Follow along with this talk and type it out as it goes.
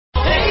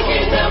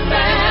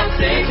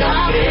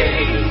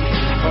faith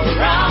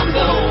around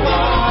the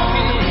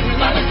world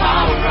by the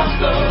power of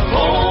the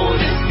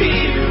Holy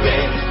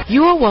Spirit.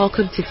 You are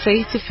welcome to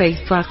Faith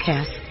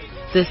broadcast.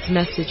 This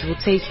message will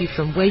take you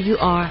from where you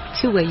are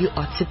to where you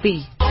ought to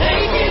be.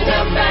 Taking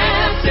the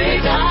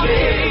message of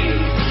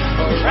faith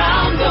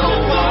around the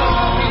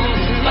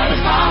world by the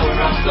power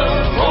of the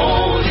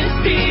Holy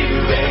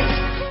Spirit.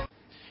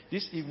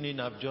 This evening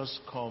I've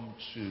just come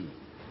to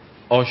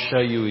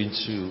usher you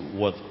into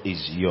what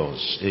is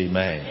yours.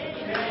 Amen.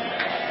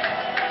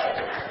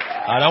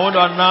 And I want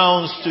to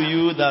announce to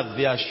you that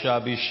there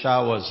shall be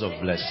showers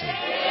of blessing.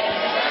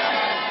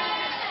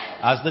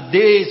 As the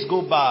days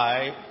go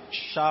by,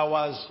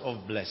 showers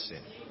of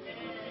blessing.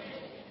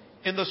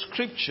 In the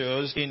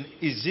scriptures, in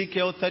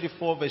Ezekiel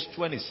 34 verse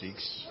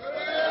 26,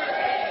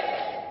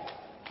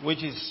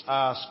 which is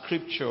our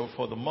scripture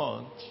for the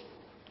month,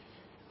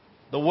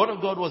 the word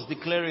of God was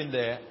declaring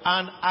there,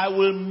 and I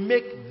will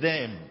make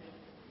them,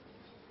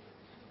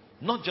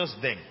 not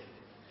just them,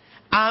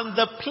 and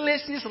the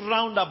places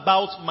round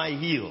about my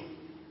hill.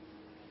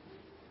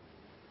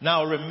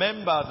 Now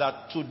remember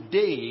that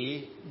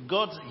today,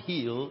 God's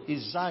hill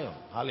is Zion.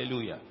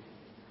 Hallelujah.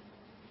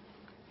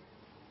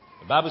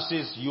 The Bible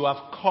says, you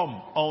have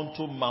come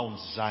unto Mount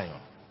Zion.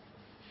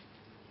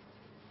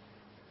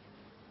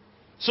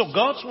 So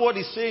God's word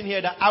is saying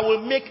here that I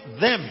will make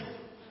them,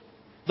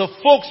 the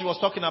folks he was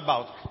talking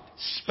about.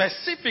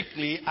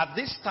 Specifically, at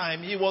this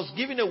time, he was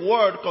giving a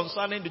word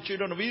concerning the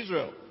children of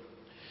Israel.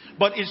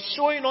 But it's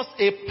showing us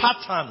a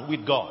pattern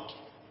with God.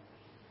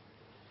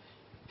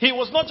 He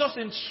was not just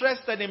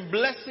interested in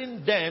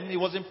blessing them, he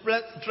was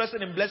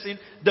interested in blessing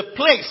the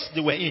place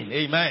they were in.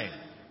 Amen.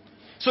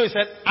 So he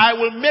said, I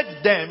will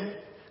make them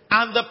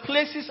and the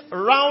places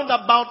round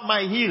about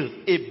my hill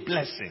a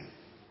blessing.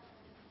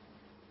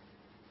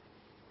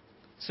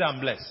 Say, I'm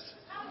blessed.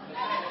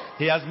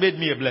 He has made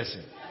me a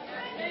blessing.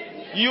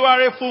 You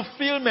are a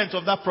fulfillment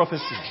of that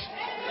prophecy.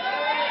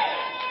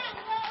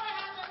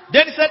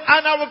 Then he said,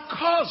 and I will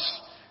cause.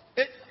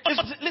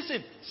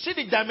 Listen, see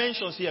the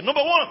dimensions here.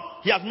 Number one,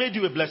 he has made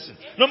you a blessing.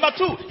 Number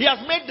two, he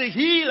has made the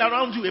hill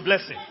around you a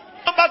blessing.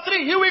 Number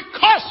three, he will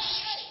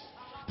cause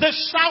the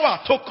shower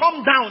to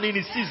come down in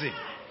his season.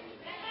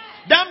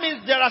 That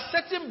means there are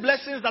certain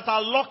blessings that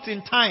are locked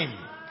in time.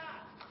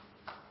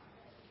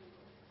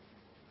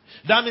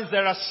 That means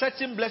there are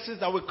certain blessings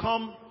that will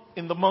come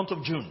in the month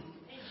of June.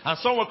 And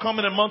some will come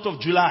in the month of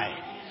July.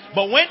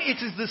 But when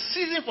it is the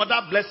season for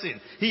that blessing,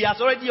 he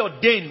has already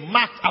ordained,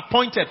 marked,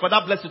 appointed for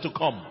that blessing to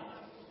come.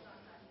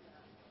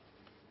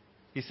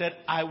 He said,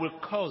 I will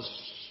cause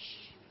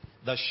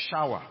the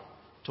shower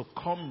to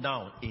come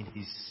down in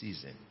his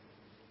season.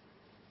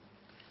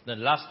 The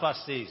last part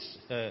says,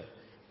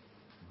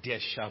 there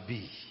shall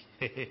be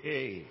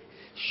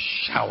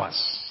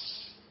showers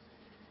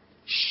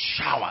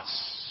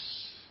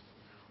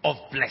of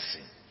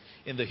blessing.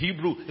 In the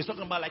Hebrew, it's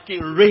talking about like a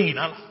rain,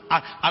 an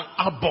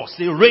outburst,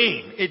 a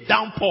rain, a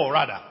downpour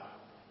rather,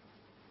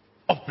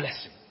 of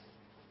blessing.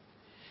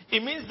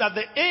 It means that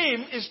the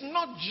aim is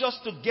not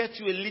just to get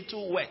you a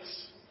little wet.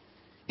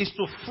 It's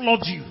to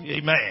flood you.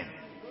 Amen.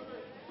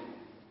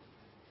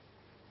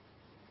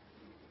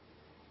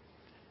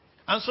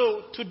 And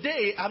so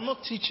today, I'm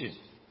not teaching.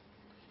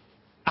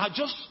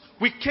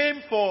 We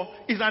came for,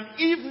 is an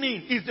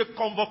evening, is the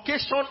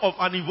convocation of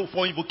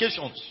for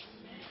invocations.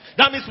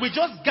 That means we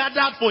just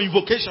gathered for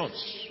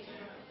invocations.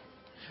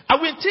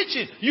 I've been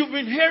teaching. You've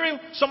been hearing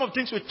some of the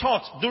things we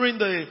taught during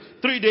the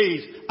 3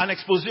 days, an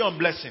exposé on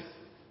blessing.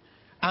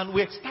 And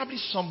we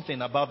established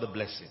something about the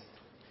blessing.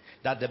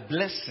 That the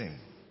blessing,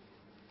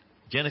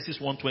 Genesis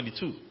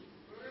 1:22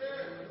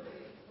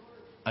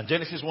 and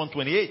Genesis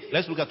 1:28.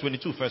 Let's look at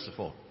 22 first of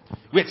all.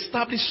 We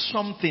established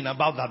something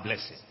about that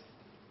blessing.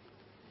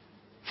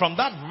 From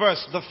that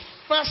verse, the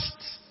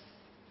first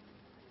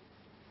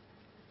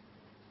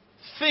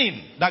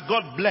thing that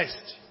God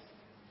blessed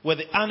were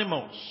the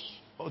animals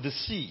of the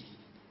sea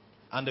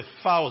and the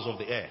fowls of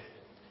the air.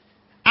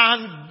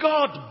 And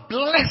God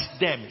blessed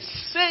them,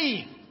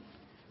 saying,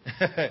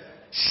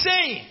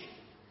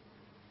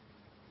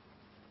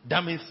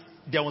 that means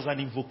there was an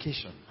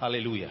invocation.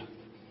 Hallelujah.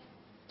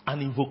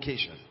 An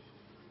invocation.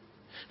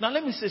 Now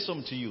let me say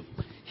something to you.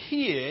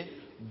 Here,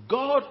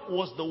 God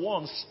was the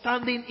one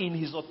standing in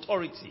his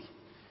authority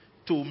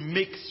to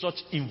make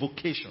such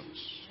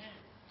invocations.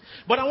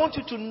 But I want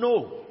you to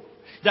know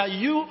that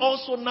you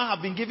also now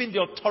have been given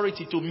the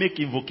authority to make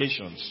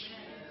invocations.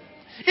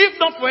 If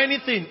not for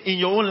anything in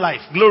your own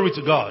life, glory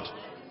to God.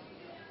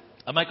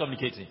 Am I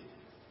communicating?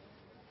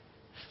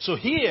 So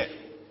here,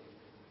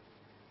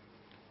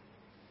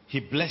 he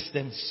blessed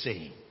them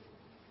saying.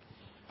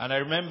 And I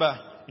remember,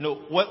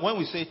 when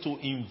we say to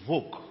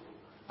invoke,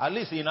 at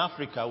least in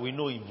Africa, we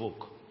know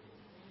invoke.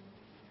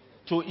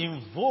 To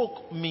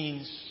invoke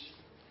means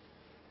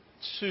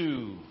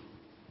to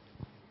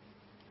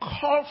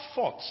call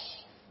forth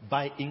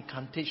by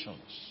incantations.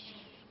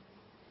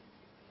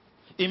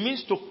 It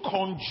means to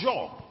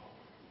conjure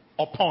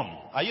upon.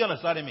 Are you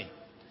understanding me?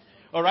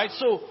 Alright,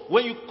 so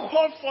when you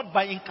call forth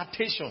by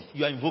incantation,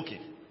 you are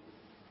invoking.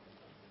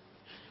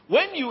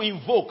 when you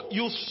invoke,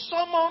 you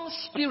summon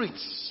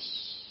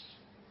spirits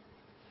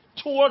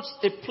towards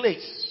a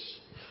place.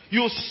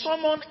 You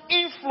summon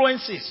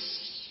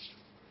influences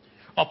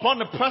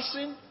upon a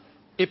person,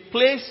 a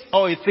place,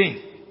 or a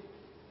thing.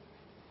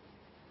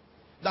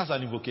 That's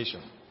an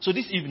invocation. So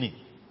this evening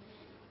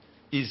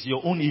is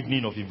your own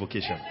evening of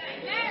invocation.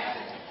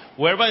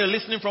 Wherever you're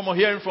listening from or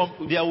hearing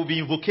from, there will be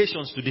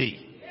invocations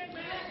today.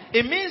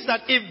 It means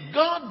that if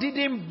God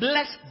didn't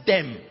bless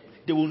them,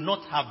 they will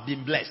not have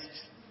been blessed.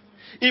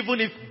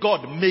 Even if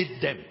God made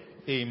them.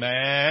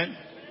 Amen.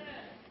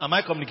 Am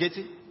I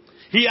communicating?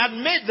 He had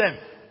made them.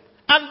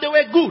 And they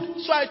were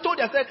good. So I told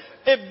you, I said,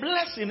 a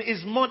blessing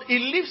is more,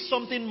 it leaves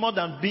something more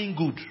than being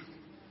good.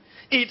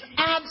 It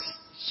adds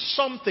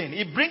something.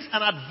 It brings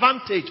an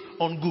advantage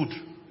on good.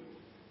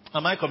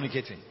 Am I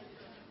communicating?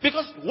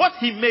 Because what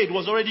he made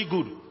was already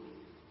good.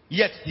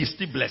 Yet he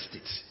still blessed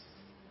it.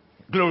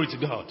 Glory to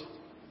God.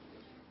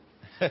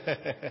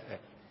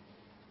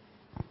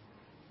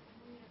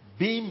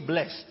 Being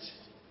blessed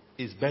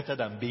is better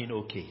than being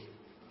okay.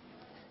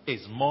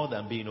 It's more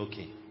than being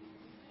okay.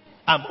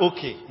 I'm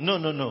okay.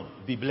 No.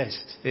 Be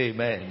blessed.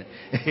 Amen.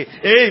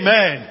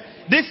 Amen.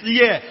 This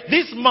year,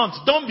 this month,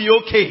 don't be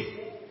okay.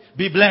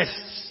 Be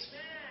blessed.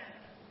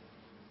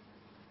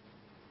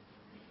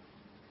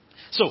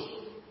 So,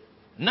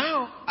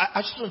 now,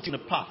 I just want to take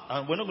a path,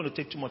 and we're not going to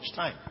take too much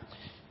time.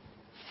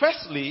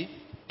 Firstly,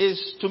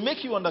 is to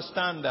make you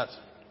understand that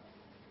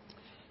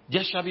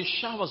there shall be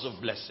showers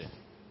of blessing.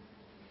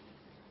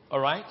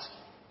 Alright?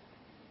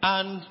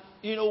 And,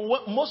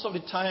 most of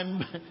the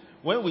time,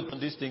 when we do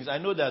these things, I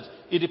know that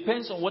it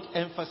depends on what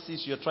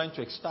emphasis you're trying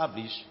to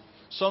establish.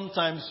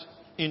 Sometimes,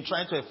 in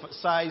trying to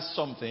emphasize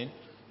something,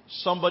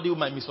 somebody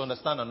might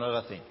misunderstand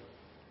another thing.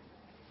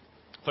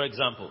 For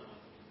example,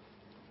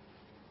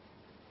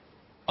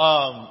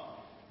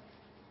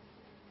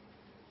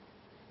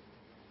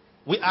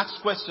 we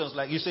ask questions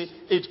like, you say,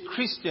 a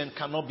Christian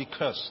cannot be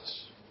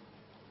cursed.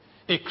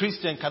 A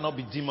Christian cannot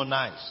be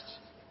demonized.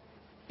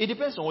 It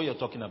depends on what you're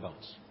talking about.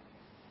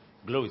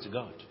 Glory to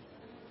God.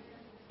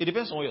 It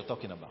depends on what you're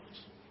talking about.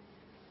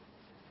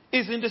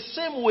 It's in the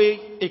same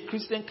way a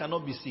Christian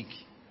cannot be sick.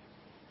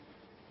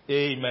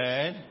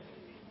 Amen.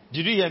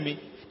 Did you hear me?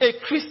 A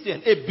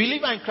Christian, a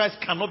believer in Christ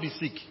cannot be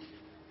sick.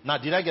 Now,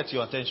 did I get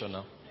your attention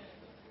now?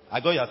 I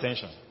got your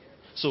attention.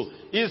 So,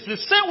 it's the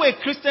same way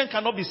a Christian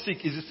cannot be sick.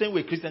 It's the same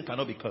way a Christian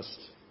cannot be cursed.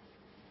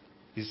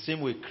 It's the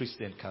same way a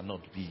Christian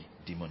cannot be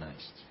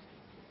demonized.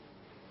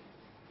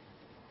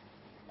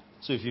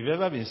 So, if you've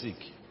ever been sick,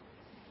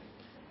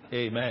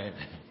 amen.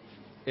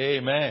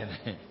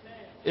 Amen.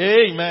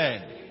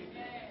 Amen.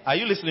 Are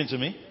you listening to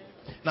me?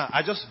 Now,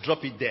 I just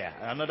drop it there.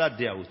 Another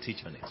day I will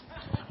teach on it.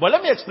 But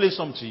let me explain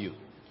something to you.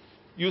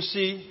 You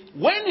see,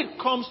 when it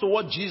comes to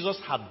what Jesus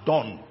had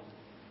done,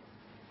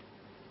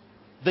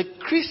 the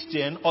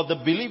Christian or the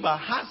believer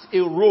has a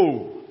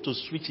role to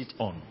switch it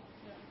on.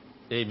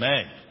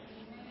 Amen.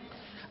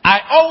 I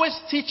always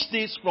teach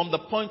this from the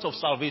point of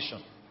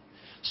salvation.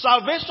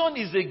 Salvation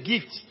is a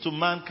gift to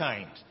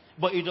mankind,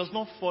 but it does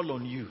not fall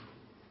on you.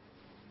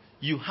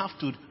 You have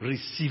to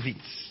receive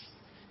it.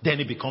 Then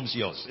it becomes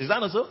yours. Is that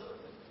not so?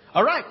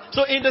 Alright.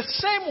 So in the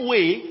same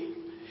way,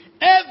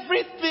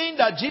 everything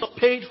that Jesus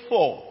paid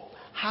for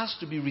has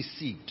to be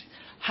received,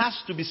 has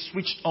to be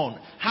switched on,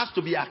 has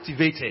to be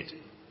activated.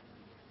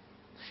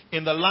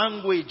 In the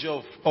language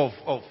of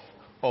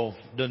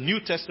the New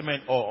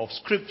Testament or of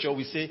Scripture,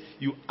 we say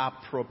you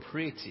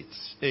appropriate it.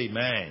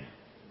 Amen.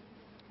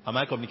 Am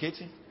I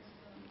communicating?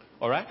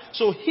 Alright?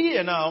 So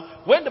here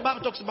now, when the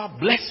Bible talks about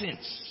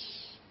blessings,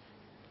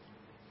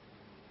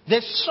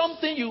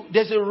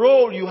 there's a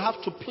role you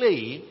have to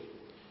play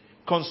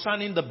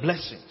concerning the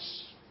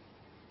blessings.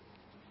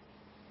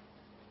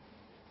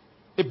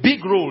 A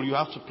big role you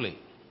have to play.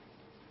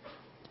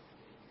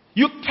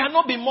 You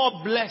cannot be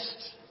more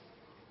blessed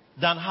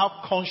than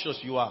how conscious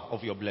you are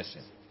of your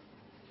blessing.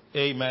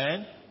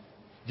 Amen.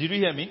 Did you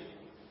hear me?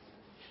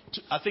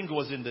 I think it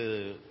was in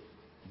the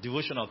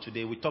devotional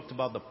today. We talked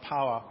about the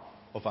power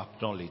of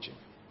acknowledging.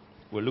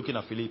 We're looking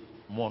at Philippians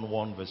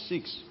 1:1 verse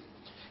 6.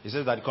 It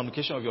says that the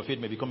communication of your faith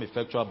may become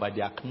effectual by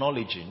the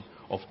acknowledging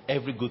of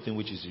every good thing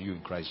which is in you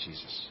in Christ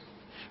Jesus.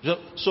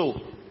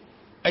 So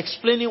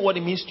explaining what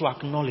it means to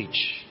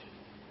acknowledge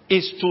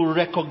is to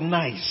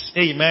recognize.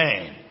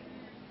 Amen.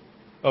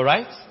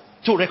 Alright?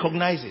 To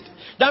recognize it.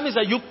 That means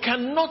that you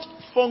cannot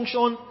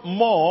function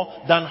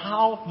more than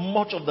how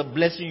much of the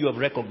blessing you have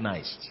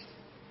recognized.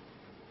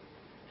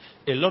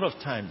 A lot of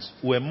times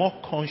we're more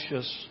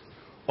conscious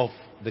of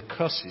the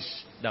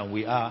curses than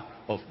we are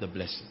of the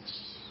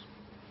blessings.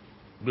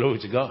 Glory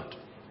to God.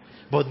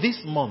 But this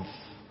month,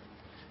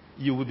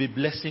 you will be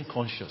blessing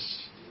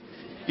conscious.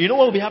 You know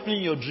what will be happening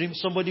in your dream?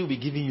 Somebody will be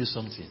giving you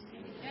something.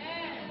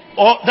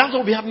 Or that's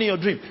what will be happening in your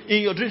dream.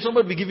 In your dream,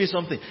 somebody will be giving you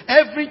something.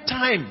 Every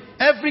time,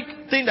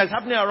 everything that's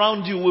happening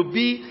around you will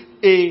be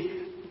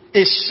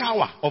a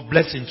shower of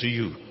blessing to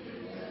you.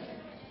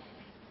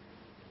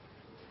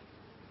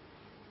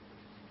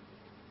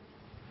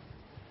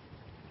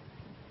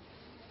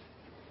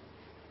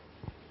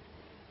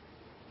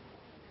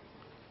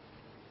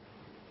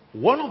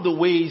 One of the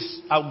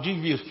ways, I'll give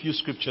you a few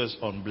scriptures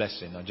on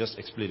blessing. I'll just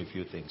explain a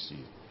few things to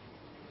you.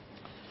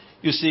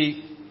 You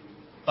see,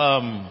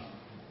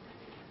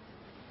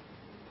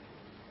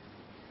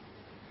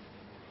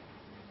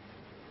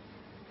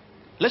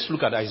 let's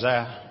look at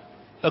Isaiah.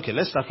 Okay,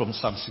 let's start from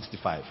Psalm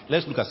 65.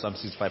 Let's look at Psalm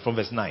 65 from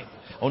verse 9.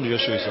 I want to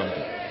just show you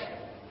something.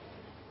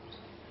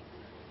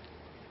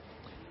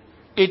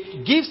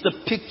 It gives the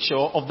picture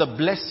of the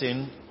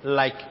blessing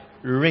like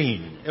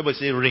rain. Everybody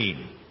say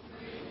rain.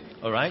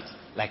 Alright?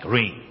 Like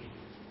rain.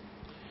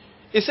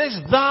 It says,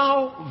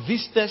 thou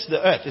visitest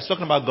the earth. It's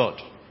talking about God.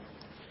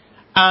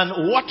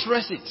 And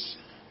waterest it.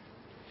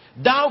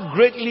 Thou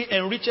greatly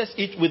enrichest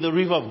it with the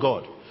river of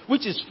God,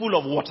 which is full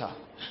of water.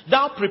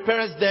 Thou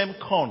preparest them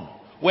corn,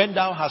 when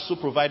thou hast so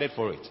provided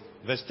for it.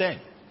 Verse 10.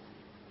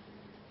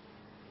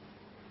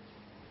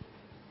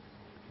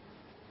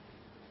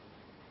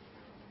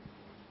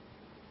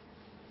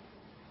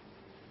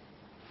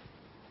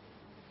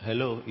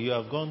 Hello, you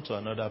have gone to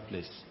another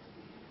place.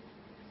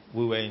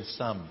 We were in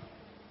Psalm.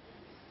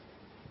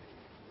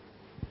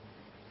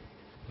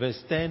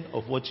 Verse 10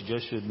 of what you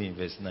just showed me in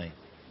verse 9.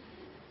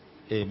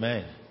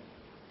 Amen.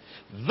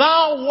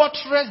 Thou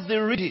waterest the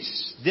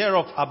ridges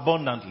thereof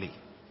abundantly.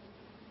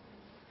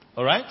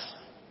 Alright?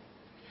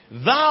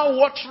 Thou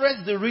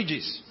waterest the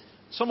ridges.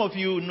 Some of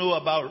you know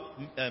about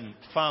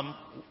farm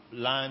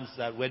lands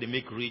that where they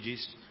make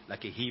ridges,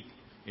 like a heap,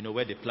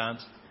 where they plant.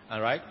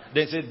 Alright?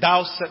 They say,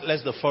 thou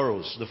settlest the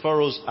furrows. The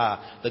furrows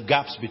are the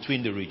gaps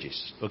between the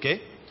ridges.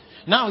 Okay?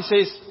 Now it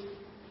says,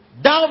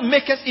 thou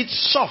makest it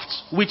soft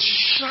with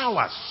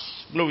showers.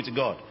 Glory to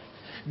God.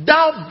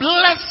 Thou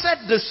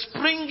blessed the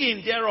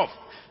springing thereof.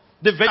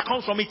 The vein that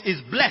comes from it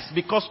is blessed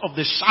because of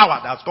the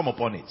shower that has come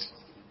upon it.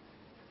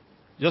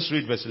 Just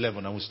read verse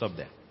 11 and we'll stop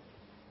there.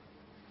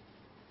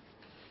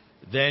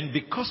 Then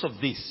because of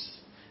this,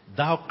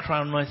 thou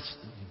crownest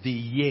the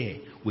year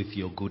with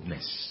your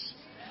goodness,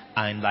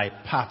 and thy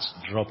paths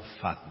drop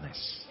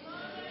fatness.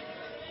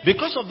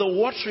 Because of the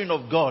watering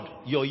of God,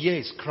 your year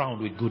is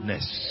crowned with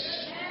goodness.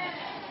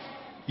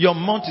 Your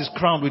month is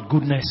crowned with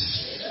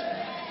goodness.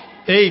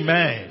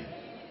 Amen.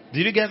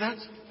 Did you get that?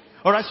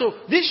 Alright, so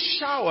this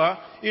shower,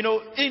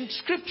 in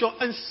scripture,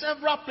 in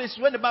several places,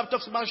 when the Bible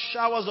talks about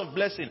showers of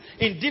blessing,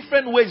 in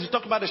different ways, you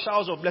talk about the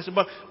showers of blessing.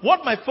 But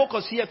what my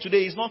focus here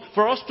today is not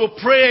for us to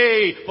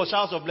pray for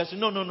showers of blessing.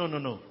 No.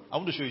 I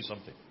want to show you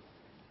something.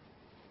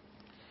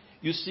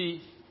 You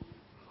see,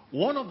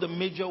 one of the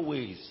major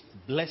ways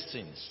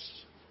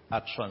blessings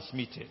are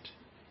transmitted,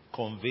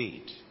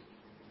 conveyed,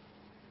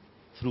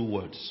 through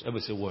words.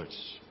 Everybody say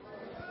words.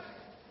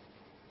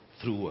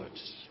 Through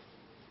words.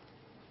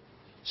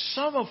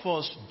 Some of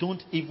us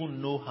don't even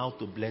know how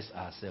to bless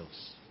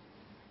ourselves.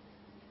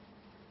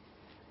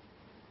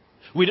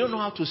 We don't know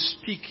how to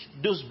speak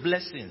those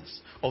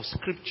blessings of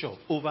scripture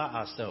over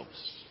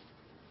ourselves.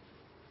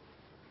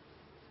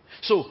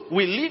 So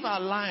we live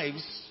our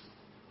lives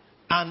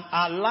and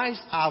our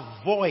lives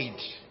are void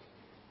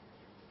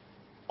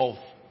of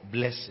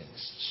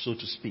blessings, so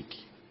to speak.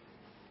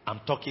 I'm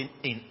talking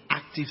in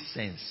active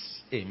sense.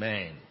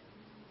 Amen.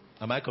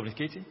 Am I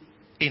communicating?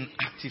 In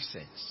active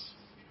sense.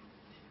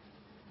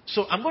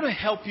 So I'm going to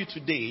help you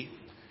today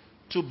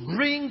to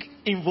bring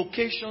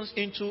invocations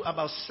into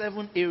about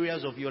 7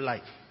 areas of your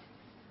life.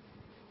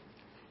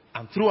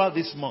 And throughout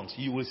this month,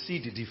 you will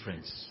see the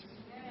difference.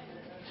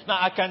 Now,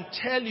 I can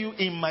tell you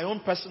in my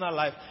own personal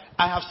life,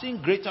 I have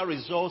seen greater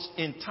results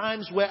in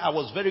times where I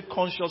was very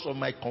conscious of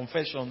my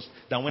confessions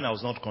than when I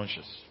was not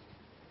conscious.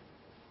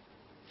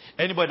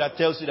 Anybody that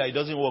tells you that it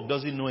doesn't work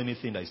doesn't know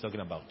anything that he's talking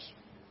about.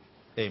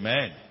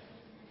 Amen.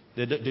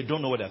 They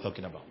don't know what they're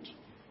talking about.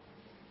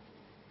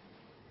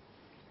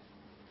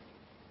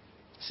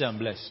 Say, I'm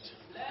blessed.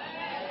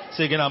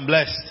 Say again, I'm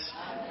blessed.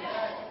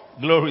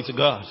 Glory to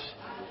God.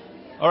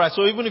 Alright,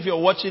 so even if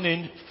you're watching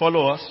in,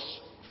 follow us.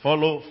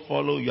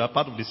 Follow. You are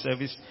part of the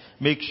service.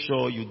 Make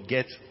sure you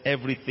get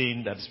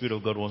everything that the Spirit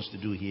of God wants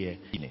to do here.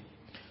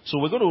 So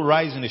we're going to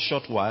rise in a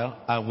short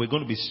while, and we're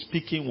going to be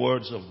speaking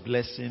words of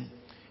blessing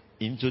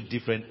into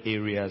different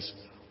areas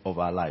of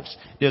our lives.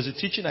 There's a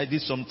teaching I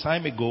did some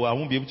time ago. I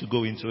won't be able to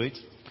go into it.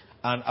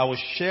 And I was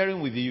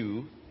sharing with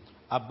you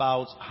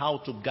about how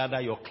to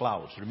gather your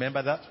clouds.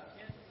 Remember that?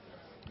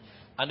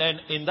 And then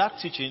in that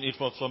teaching, it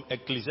was from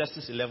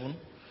Ecclesiastes 11.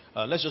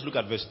 Let's just look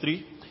at verse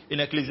 3. In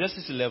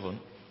Ecclesiastes 11,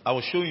 I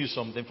was showing you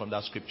something from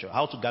that scripture,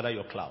 how to gather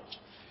your clouds.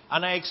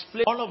 And I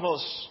explained all of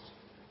us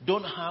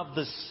don't have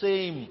the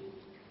same,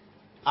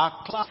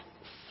 our cloud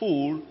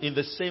full in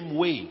the same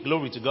way.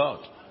 Glory to God.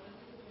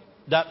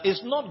 That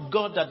it's not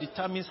God that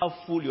determines how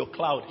full your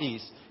cloud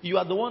is. You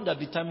are the one that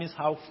determines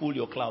how full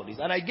your cloud is.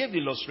 And I gave the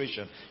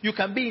illustration. You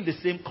can be in the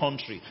same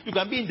country. You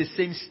can be in the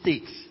same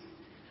state.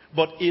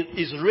 But it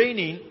is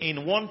raining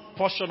in one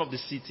portion of the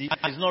city and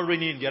it's not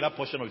raining in the other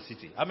portion of the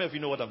city. How many of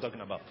you know what I'm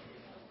talking about?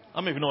 How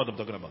many of you know what I'm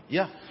talking about?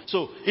 Yeah.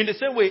 So, in the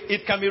same way,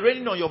 it can be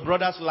raining on your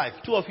brother's life.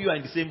 2 of you are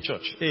in the same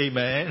church.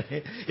 Amen.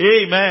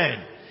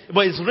 Amen.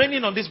 But it's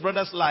raining on this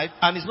brother's life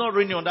and it's not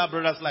raining on that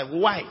brother's life.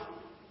 Why?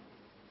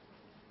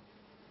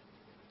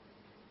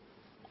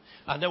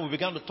 And then we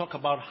began to talk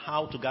about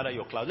how to gather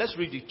your clouds. Let's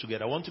read it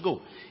together. I want to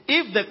go.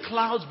 If the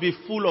clouds be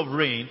full of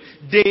rain,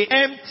 they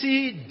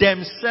empty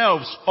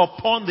themselves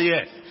upon the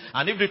earth.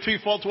 And if the tree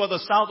fall toward the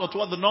south or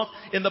toward the north,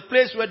 in the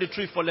place where the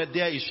tree falleth,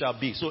 there it shall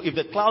be. So if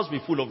the clouds be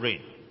full of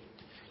rain,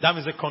 that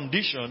means the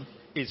condition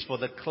is for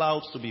the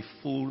clouds to be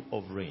full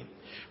of rain.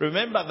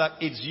 Remember that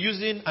it's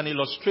using an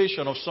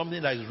illustration of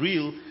something that is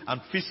real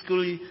and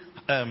physically,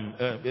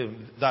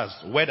 that's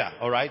weather,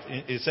 alright?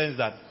 In the sense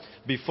that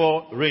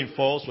before rain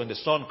falls, when the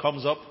sun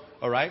comes up,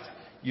 alright?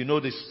 You know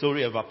the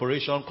story,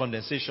 evaporation,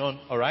 condensation,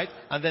 alright?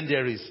 And then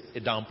there is a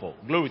downpour.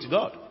 Glory to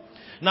God.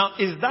 Now,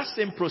 it's that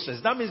same process.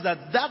 That means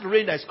that that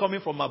rain that is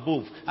coming from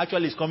above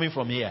actually is coming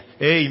from here.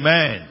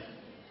 Amen.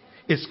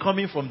 It's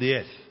coming from the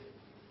earth.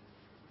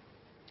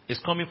 It's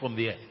coming from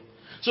the earth.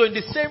 So in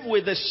the same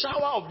way, the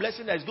shower of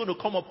blessing that is going to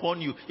come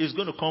upon you is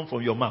going to come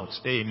from your mouth.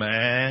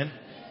 Amen.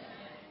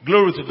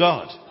 Glory to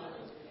God.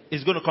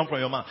 It's going to come from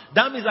your mouth.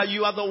 That means that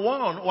you are the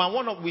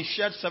one, we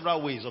shared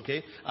several ways,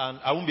 okay? And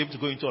I won't be able to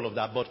go into all of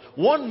that. But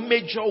one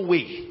major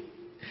way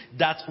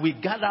that we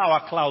gather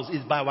our clouds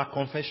is by our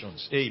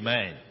confessions.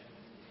 Amen.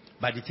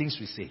 By the things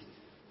we say.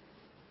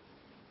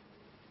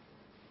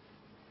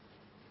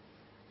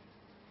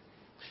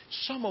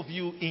 Some of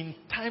you, in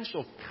times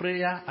of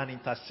prayer and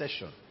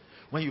intercession,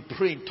 when you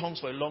pray in tongues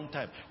for a long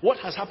time, what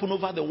has happened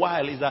over the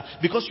while is that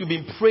because you've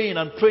been praying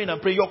and praying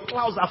and praying, your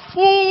clouds are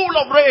full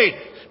of rain.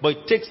 But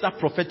it takes that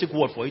prophetic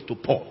word for it to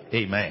pour.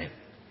 Amen.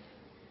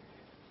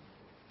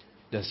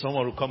 Then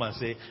someone will come and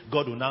say,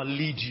 God will now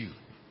lead you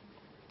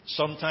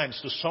sometimes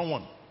to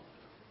someone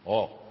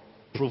or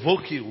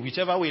provoke you,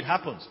 whichever way it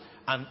happens.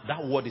 And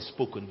that word is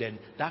spoken. Then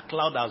that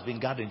cloud that has been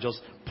gathering just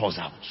pours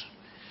out.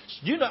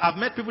 You know, I've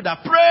met people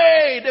that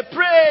pray, they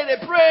pray,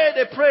 they pray,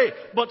 they pray.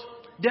 But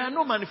there are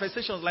no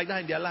manifestations like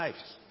that in their lives.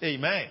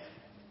 Amen.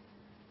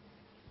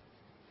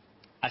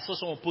 I saw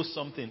someone post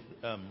something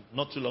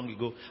not too long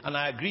ago, and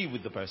I agree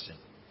with the person.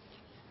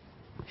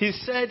 He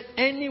said,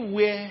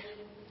 anywhere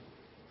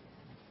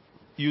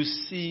you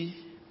see,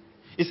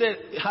 he said,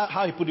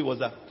 how he put it was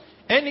that,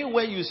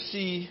 anywhere you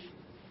see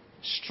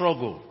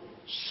struggle,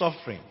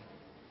 suffering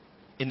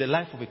in the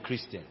life of a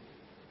Christian,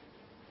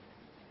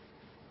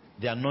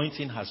 the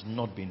anointing has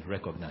not been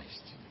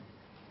recognized.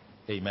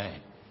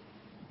 Amen.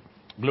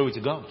 Glory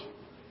to God.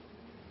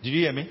 Did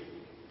you hear me?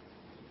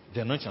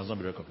 The anointing has not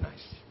been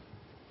recognized.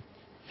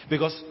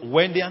 Because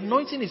when the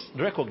anointing is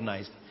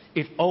recognized,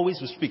 it always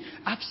will speak.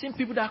 I've seen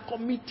people that are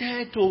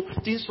committed to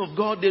things of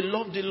God. They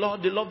love the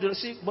Lord. They love the Lord.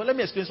 See, but let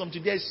me explain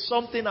something. There is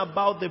something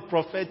about the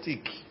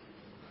prophetic.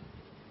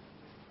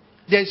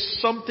 There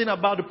is something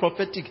about the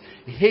prophetic.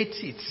 Hate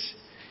it.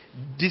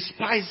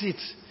 Despise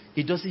it.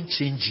 It doesn't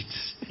change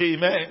it.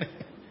 Amen.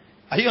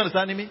 Are you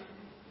understanding me?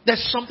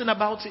 There's something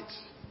about it.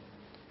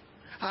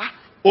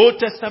 Old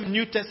Testament,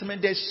 New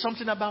Testament, there's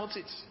something about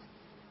it.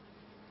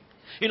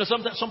 You know,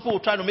 sometimes some people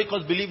try to make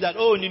us believe that,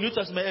 in the New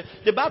Testament,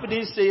 the Bible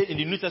didn't say in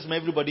the New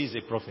Testament everybody is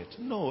a prophet.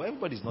 No,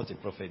 everybody is not a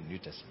prophet in the New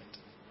Testament.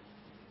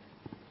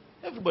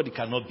 Everybody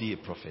cannot be a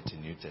prophet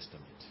in the New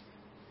Testament.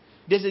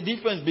 There's a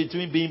difference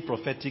between being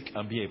prophetic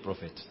and being a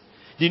prophet.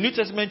 The New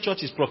Testament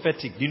church is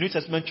prophetic. The New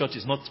Testament church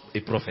is not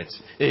a prophet.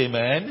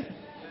 Amen.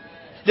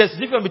 There's a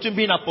difference between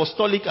being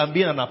apostolic and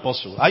being an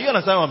apostle. Are you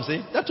understand what I'm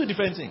saying? They're two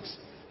different things.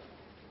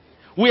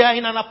 We are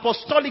in an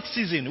apostolic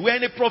season. We are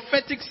in a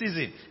prophetic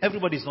season.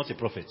 Everybody is not a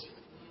prophet.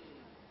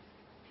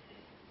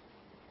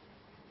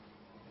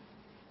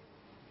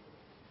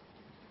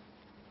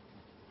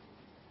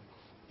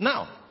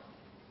 Now,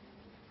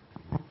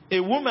 a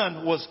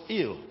woman was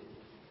ill.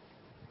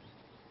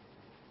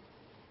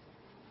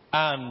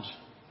 And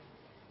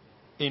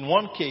in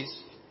one case,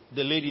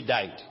 the lady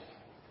died.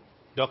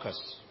 Dorcas,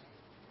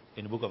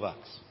 in the book of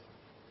Acts.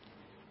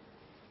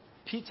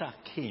 Peter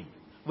came.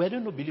 Were there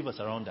no believers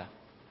around her?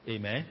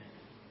 Amen.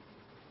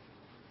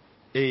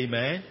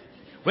 Amen.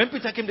 When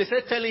Peter came, they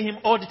said, telling him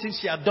all the things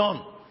she had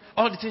done.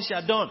 All the things she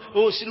had done.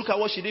 Oh, look at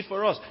what she did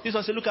for us. This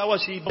one said, look at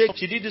what she did.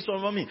 She did this one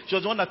for me. She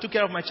was the one that took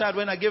care of my child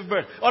when I gave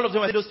birth. All of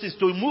them were those things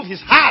to move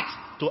his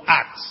heart to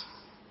act.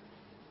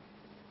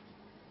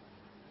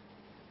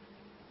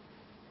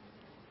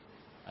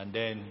 And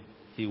then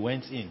he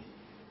went in,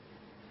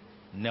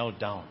 knelt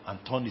down, and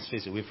turned his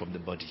face away from the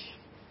body.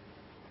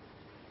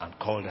 And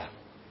called her.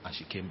 And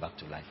she came back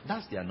to life.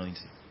 That's the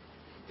anointing.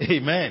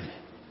 Amen.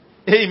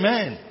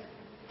 Amen.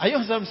 Are you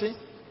understand what I'm saying?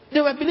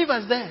 There were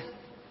believers there.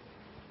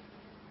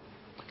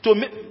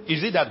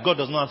 Is it that God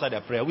does not answer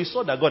their prayer? We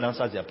saw that God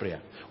answers their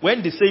prayer.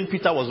 When the same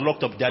Peter was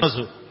locked up there.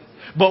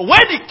 But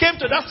when it came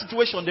to that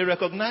situation, they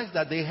recognized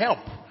that the help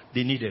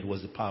they needed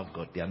was the power of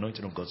God, the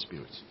anointing of God's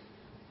Spirit.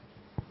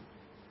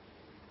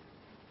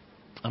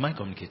 Am I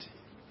communicating?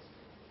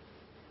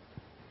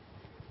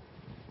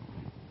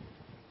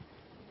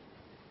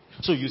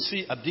 So you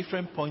see at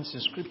different points in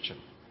Scripture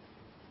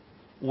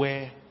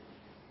where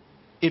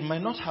it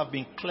might not have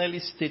been clearly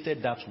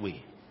stated that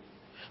way,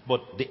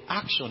 but the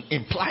action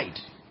implied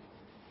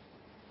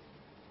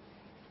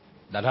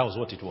that was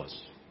what it was.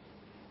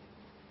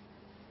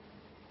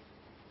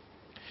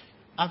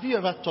 Have you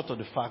ever thought of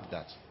the fact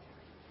that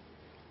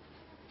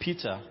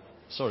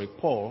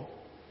Paul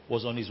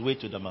was on his way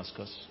to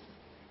Damascus.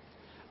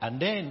 And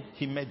then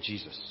he met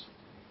Jesus.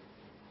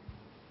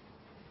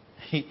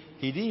 He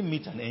didn't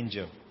meet an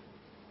angel.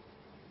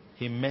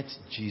 He met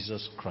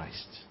Jesus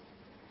Christ.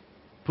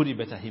 Put it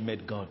better, he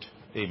met God.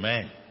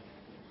 Amen.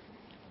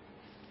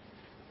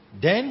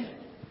 Then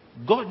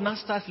God now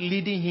starts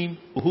leading him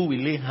who will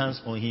lay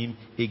hands on him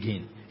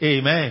again.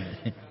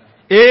 Amen.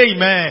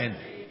 Amen.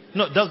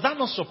 No, does that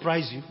not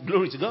surprise you?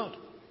 Glory to God.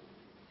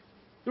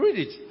 Read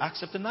it. Acts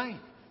chapter 9.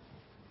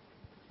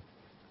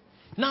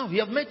 Now you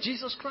have met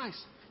Jesus Christ.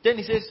 Then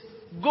he says,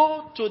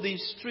 go to the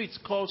streets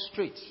called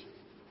Straight.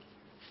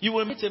 You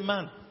will meet a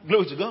man.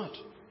 Glory to God.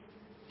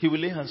 He will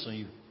lay hands on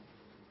you.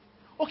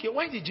 Okay,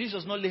 why did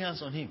Jesus not lay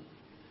hands on him?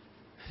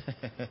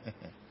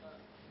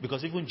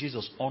 Because even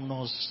Jesus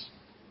honors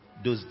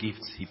those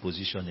gifts he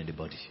positioned in the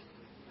body.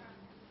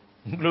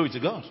 Glory to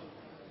God.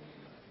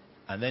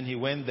 And then he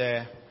went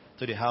there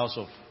to the house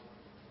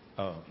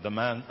of the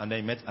man, and then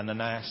he met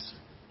Ananias.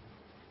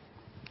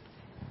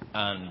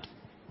 And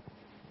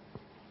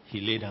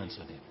he laid hands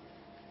on him.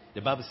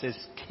 The Bible says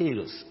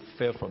scales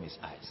fell from his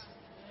eyes.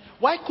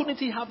 Why couldn't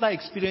he have that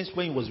experience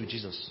when he was with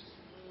Jesus?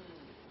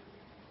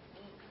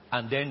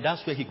 And then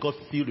that's where he got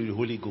filled with the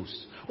Holy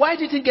Ghost. Why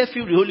didn't he get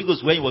filled with the Holy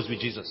Ghost when he was with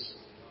Jesus?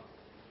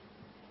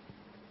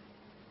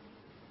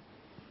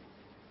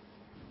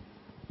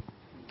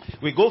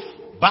 We go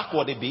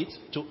backward a bit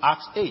to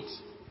Acts 8.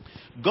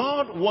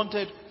 God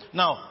wanted...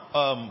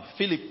 Now,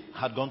 Philip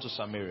had gone to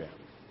Samaria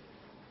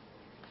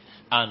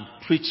and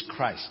preached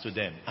Christ to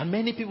them. And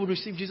many people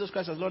received Jesus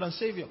Christ as Lord and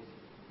Savior.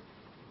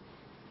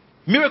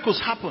 Miracles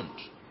happened.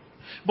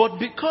 But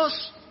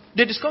because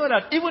they discovered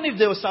that even if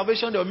there was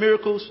salvation, there were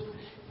miracles,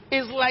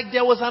 it's like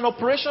there was an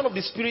operation of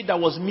the Spirit that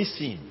was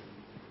missing.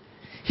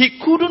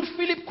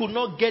 Philip could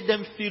not get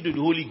them filled with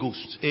the Holy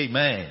Ghost.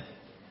 Amen.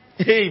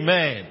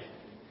 Amen.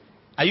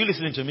 Are you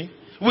listening to me?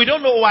 We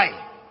don't know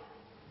why.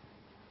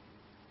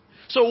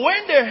 So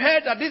when they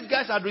heard that these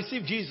guys had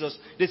received Jesus,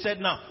 they said,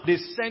 now, they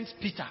sent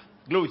Peter,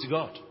 glory to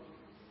God,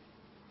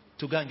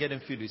 to go and get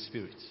them filled with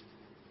Spirit.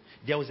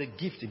 There was a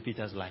gift in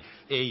Peter's life.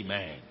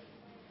 Amen.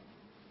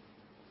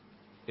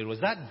 It was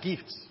that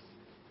gift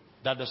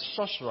that the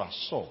sorcerer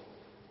saw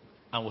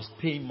and was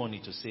paying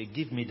money to say,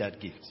 give me that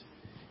gift.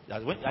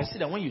 I see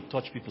that when you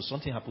touch people,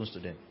 something happens to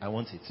them. I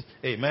want it.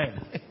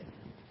 Amen.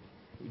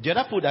 The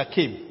other people that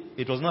came,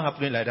 it was not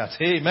happening like that.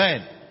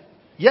 Amen.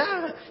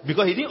 Yeah,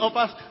 because he didn't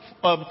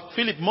offer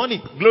Philip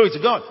money. Glory to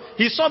God.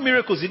 He saw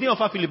miracles. He didn't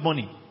offer Philip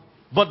money.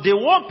 But the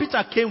one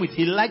Peter came with,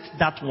 he liked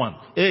that one.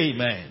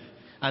 Amen.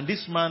 And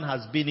this man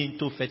has been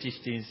into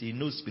fetish things. He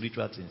knows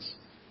spiritual things.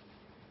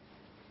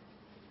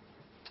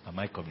 Am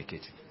I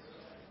communicating?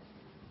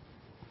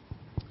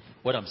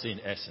 What I'm saying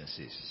in essence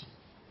is,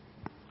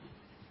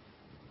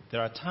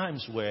 there are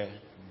times where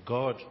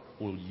God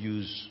will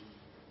use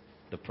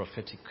the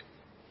prophetic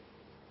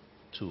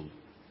to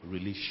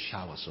release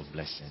showers of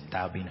blessing that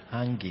have been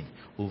hanging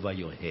over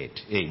your head.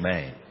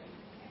 Amen.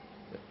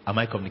 Am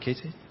I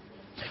communicating?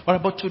 All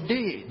right, but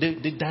today,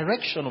 the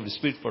direction of the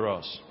Spirit for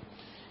us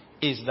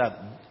is that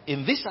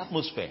in this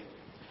atmosphere,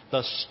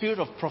 the spirit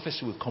of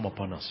prophecy will come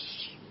upon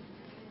us.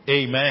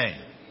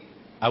 Amen.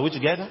 Are we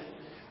together?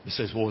 He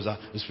says, what was that?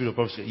 The spirit of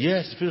prophecy.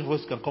 Yes, the spirit of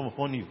prophecy can come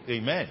upon you.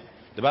 Amen.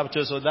 The Bible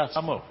tells us that.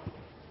 Samuel.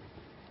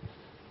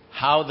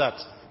 How that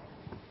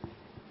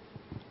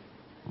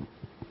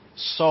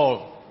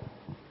Saul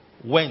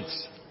went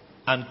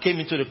and came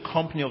into the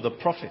company of the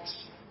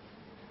prophets,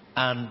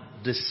 and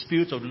the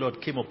Spirit of the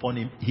Lord came upon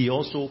him. He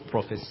also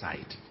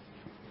prophesied.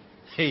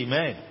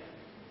 Amen.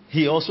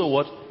 He also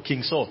what?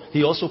 King Saul.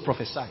 He also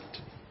prophesied.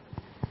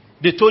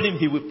 They told him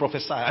he would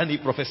prophesy, and he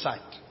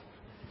prophesied.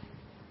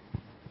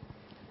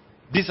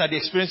 These are the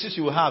experiences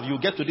you will have. You will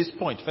get to this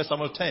point, 1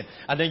 Samuel 10,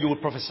 and then you will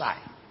prophesy.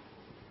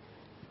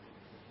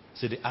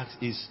 So they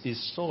asked,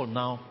 is Saul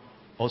now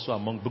also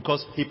among?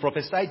 Because he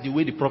prophesied the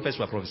way the prophets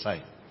were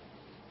prophesying.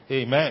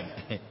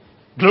 Amen.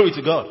 Glory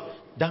to God.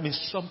 That means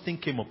something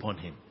came upon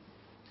him.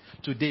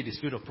 Today the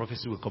spirit of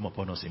prophecy will come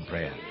upon us in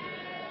prayer.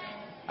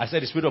 I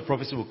said the spirit of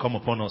prophecy will come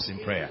upon us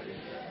in prayer.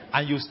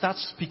 And you start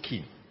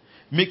speaking,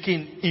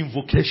 making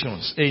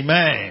invocations.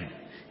 Amen.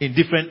 In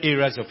different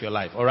areas of your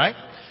life. Alright?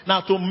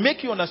 Now to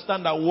make you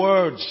understand that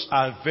words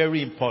are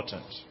very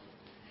important.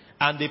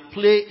 And they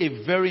play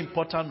a very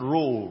important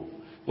role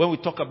when we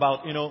talk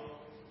about,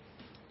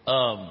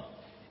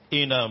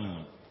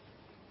 in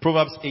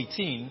Proverbs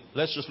 18,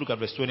 let's just look at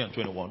verse 20 and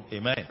 21.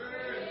 Amen.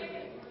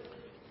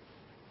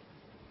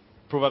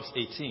 Proverbs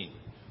 18.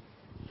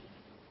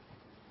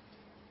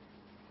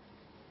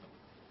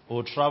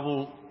 We'll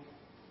travel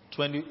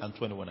 20 and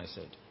 21, I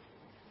said.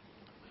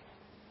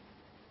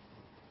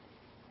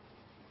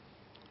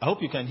 I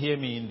hope you can hear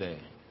me in there.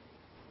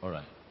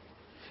 Alright.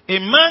 A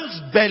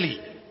man's belly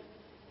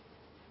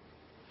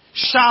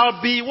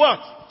shall be what?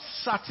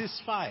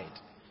 Satisfied.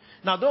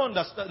 Now don't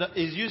understand that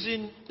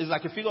it's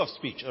like a figure of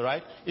speech,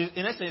 alright?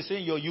 In essence, it's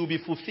saying you'll be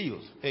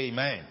fulfilled.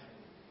 Amen.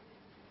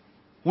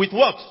 With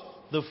what?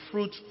 The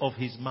fruit of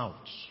his mouth.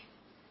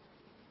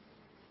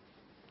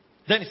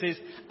 Then it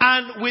says,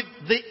 and with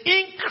the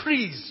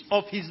increase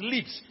of his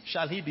lips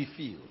shall he be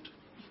filled.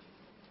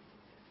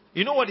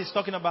 You know what he's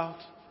talking about?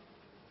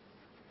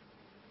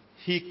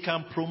 He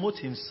can promote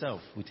himself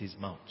with his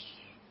mouth.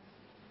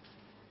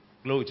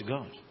 Glory to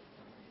God.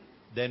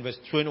 Then verse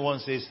 21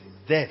 says,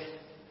 death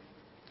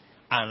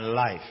and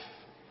life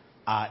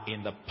are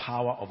in the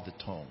power of the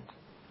tongue.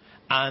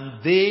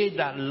 And they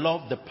that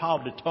love the power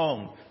of the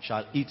tongue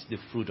shall eat the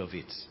fruit of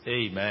it.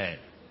 Amen.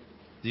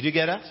 Did you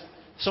get that?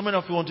 So many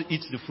of you want to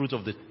eat the fruit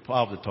of the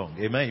power of the tongue.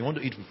 Amen. You want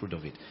to eat the fruit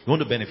of it. You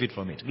want to benefit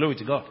from it. Glory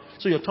to God.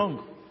 So your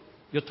tongue.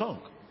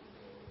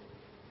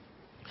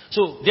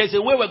 So there's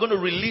a way we're going to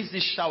release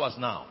these showers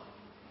now.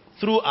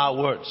 Through our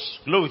words.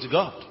 Glory to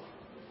God.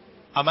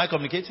 Am I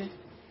communicating?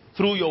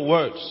 Through your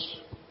words.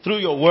 Through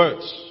your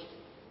words.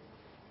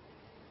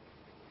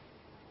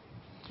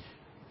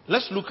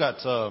 Let's look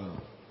at,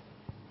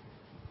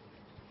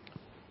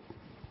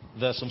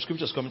 there are some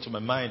scriptures coming to my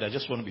mind. I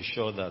just want to be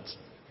sure that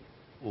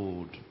we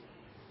would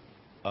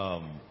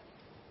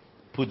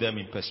put them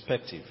in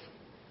perspective.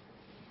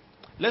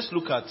 Let's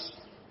look at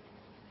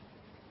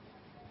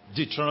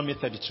Deuteronomy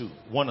 32,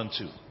 1 and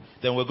 2.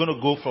 Then we're going to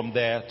go from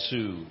there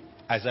to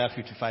Isaiah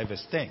 55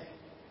 verse 10.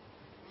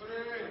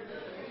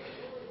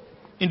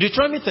 In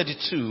Deuteronomy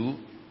 32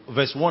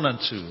 verse 1 and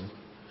 2,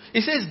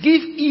 it says,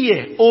 give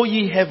ear, O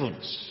ye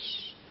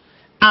heavens,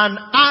 and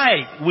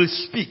I will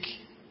speak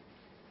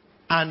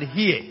and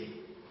hear.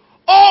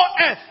 O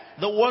earth,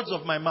 the words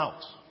of my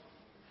mouth.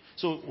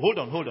 So hold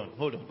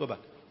on, go back.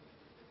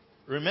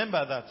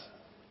 Remember that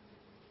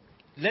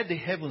let the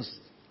heavens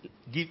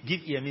give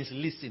ear means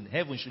listen.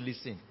 Heaven should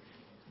listen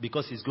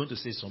because he's going to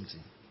say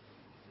something.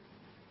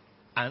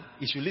 And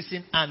he should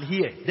listen and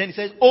hear. Then he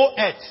says, O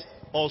earth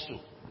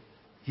also,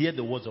 hear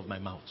the words of my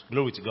mouth.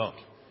 Glory to God.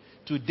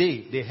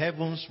 Today, the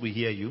heavens will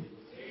hear you.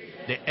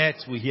 The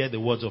earth will hear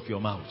the words of your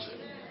mouth.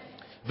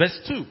 Verse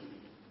 2.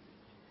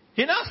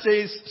 He now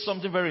says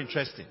something very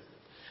interesting.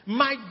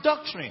 My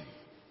doctrine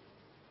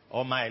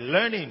or my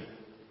learning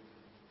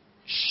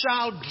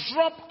shall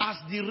drop as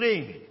the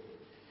rain.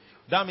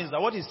 That means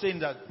that what he's saying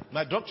that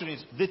my doctrine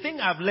is the thing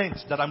I've learned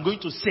that I'm going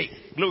to say,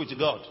 glory to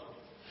God,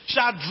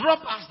 shall drop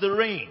as the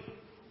rain.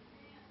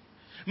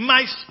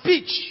 My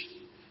speech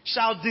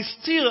shall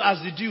distill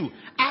as the dew,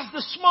 as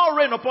the small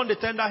rain upon the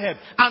tender herb,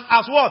 and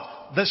as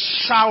what? The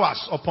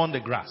showers upon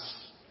the grass.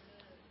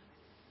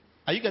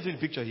 Are you getting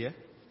the picture here?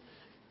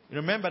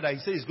 Remember that he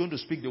says he's going to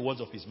speak the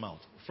words of his mouth.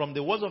 From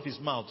the words of his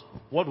mouth,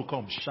 what will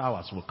come?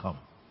 Showers will come.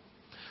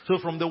 So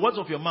from the words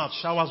of your mouth,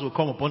 showers will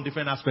come upon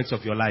different aspects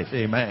of your life.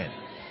 Amen.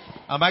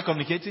 Am I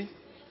communicating?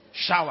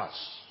 Showers.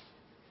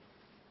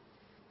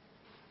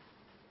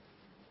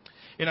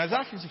 In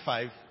Isaiah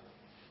 55,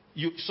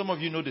 some of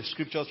you know the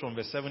scriptures from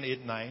verse 7,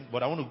 8, 9,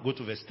 but I want to go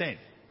to verse 10.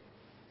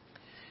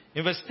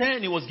 In verse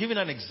 10, he was giving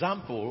an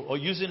example or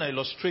using an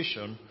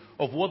illustration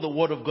of what the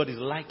word of God is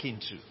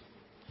likened to.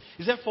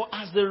 He said, for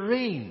as the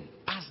rain,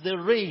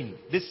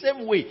 the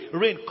same way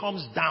rain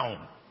comes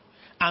down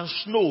and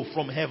snow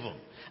from heaven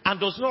and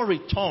does not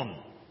return,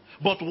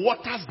 but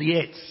waters the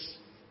earth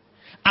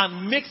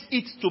and makes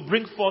it to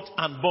bring forth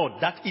and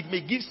bud, that it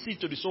may give seed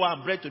to the sower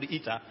and bread to the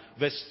eater.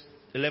 Verse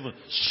 11.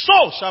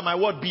 So shall my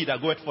word be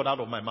that goeth forth out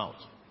of my mouth.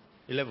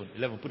 11,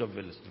 put up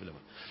verse 11.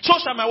 So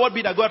shall my word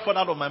be that goeth forth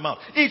out of my mouth.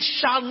 It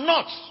shall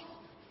not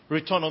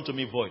return unto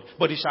me void,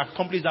 but it shall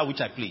accomplish that which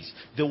I please.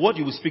 The word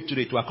you will speak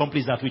today to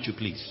accomplish that which you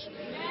please.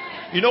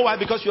 Amen. You know why?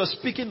 Because you are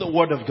speaking the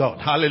word of God.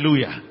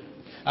 Hallelujah.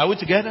 Are we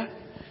together?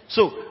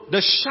 So the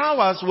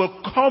showers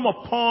will come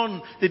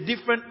upon the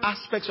different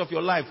aspects of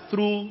your life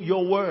through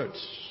your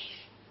words.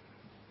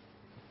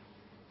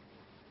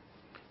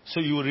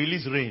 So you will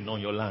release rain on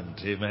your land.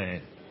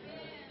 Amen.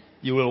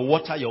 You will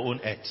water your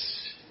own earth.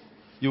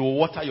 You will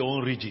water your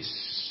own ridges.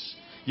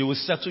 You will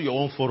settle your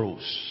own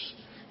furrows.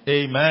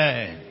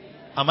 Amen.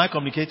 Am I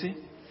communicating?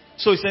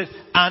 So he says,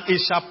 and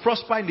it shall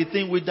prosper in the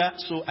thing with that,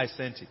 so I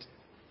sent it.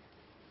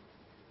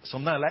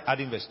 Sometimes I like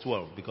adding verse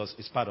 12 because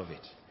it's part of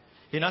it.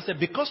 He now said,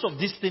 because of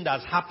this thing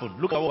that has happened,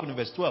 look at what in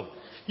verse 12.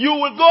 You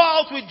will go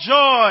out with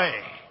joy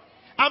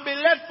and be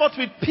led forth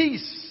with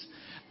peace.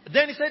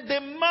 Then he said, the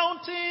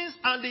mountains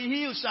and the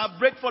hills shall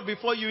break forth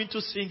before you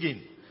into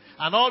singing.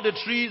 And all the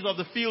trees of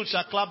the field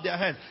shall clap their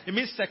hands. It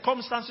means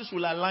circumstances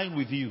will align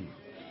with you.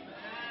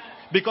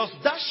 Because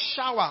that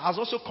shower has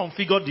also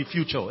configured the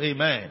future.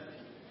 Amen.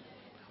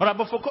 Alright,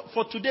 but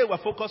for today we're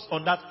focused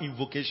on that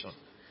invocation.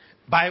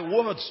 By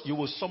words, you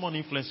will summon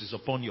influences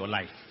upon your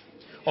life,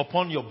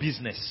 upon your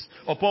business,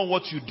 upon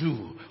what you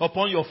do,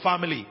 upon your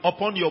family,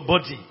 upon your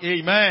body.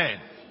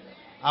 Amen.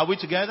 Are we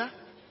together?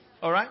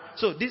 Alright?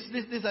 So these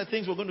are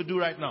things we're going to do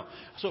right now.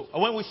 So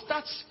when we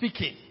start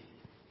speaking,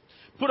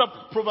 put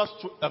up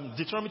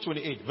Deuteronomy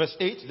 28, verse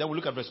 8, then we'll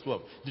look at verse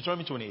 12.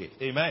 Deuteronomy 28.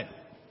 Amen.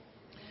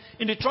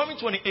 In Deuteronomy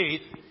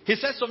 28, he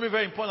says something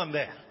very important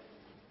there.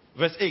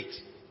 Verse 8.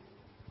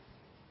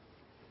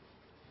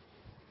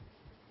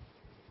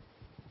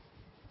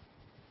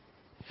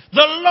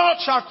 The Lord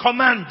shall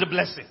command the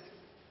blessing.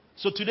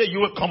 So today you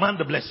will command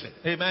the blessing.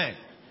 Amen.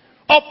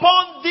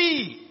 Upon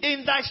thee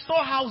in thy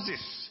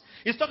storehouses,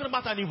 He's talking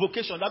about an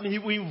invocation. That means he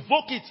will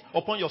invoke it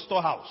upon your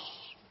storehouse.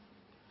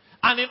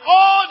 And in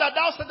all that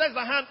thou settest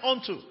thy hand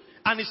unto,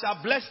 and he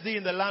shall bless thee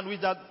in the land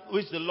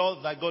which the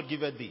Lord thy God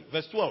giveth thee.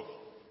 Verse 12.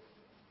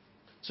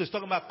 So he's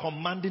talking about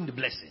commanding the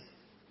blessing.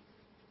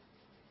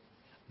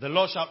 The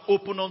Lord shall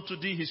open unto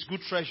thee his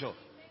good treasure,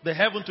 the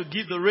heaven to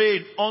give the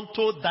rain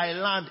unto thy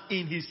land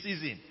in his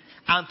season,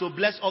 and to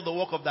bless all the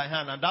work of thy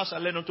hand. And thou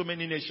shalt lend unto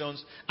many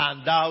nations,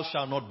 and thou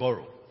shalt not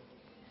borrow.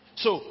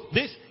 So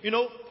this,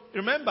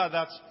 remember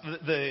that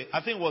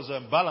I think it was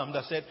Balaam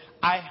that said,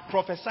 I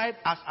prophesied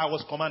as I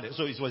was commanded.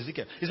 So it was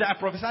Ezekiel. He said, I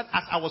prophesied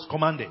as I was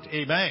commanded.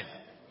 Amen.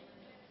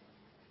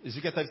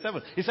 Ezekiel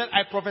 37. He said,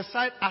 I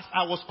prophesied as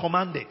I was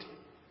commanded.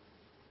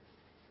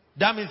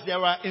 That means there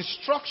are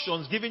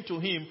instructions given to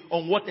him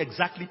on what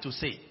exactly to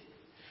say.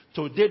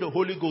 Today the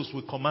Holy Ghost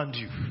will command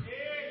you.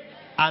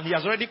 And he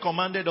has already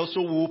commanded us,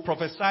 so we will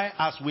prophesy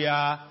as we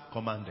are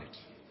commanded.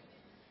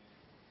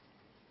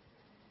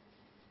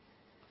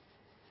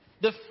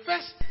 The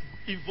first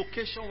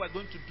invocation we're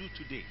going to do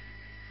today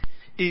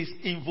is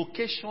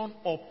invocation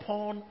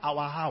upon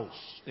our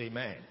house.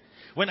 Amen.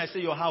 When I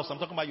say your house, I'm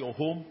talking about your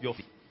home,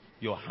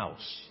 your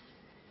house.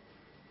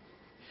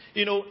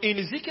 In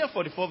Ezekiel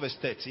 44 verse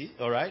 30,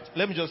 alright,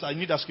 I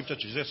need that scripture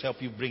to just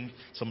help you bring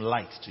some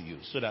light to you,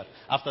 so that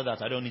after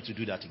that I don't need to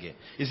do that again.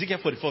 Ezekiel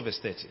 44 verse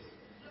 30.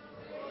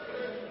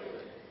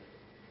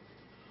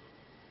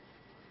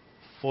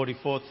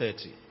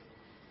 44:30.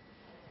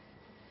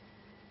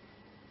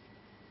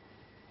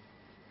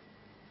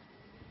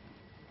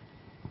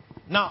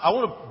 Now, I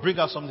want to bring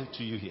out something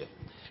to you here.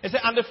 It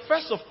said, and the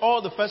first of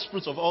all, the first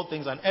fruits of all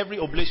things, and every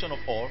oblation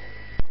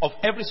of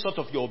every sort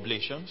of your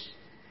oblations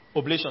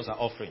are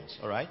offerings,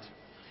 alright,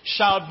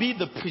 shall be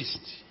the priest.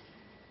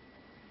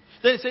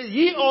 Then it says,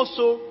 ye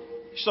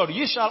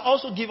shall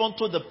also give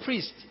unto the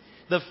priest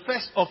the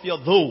first of your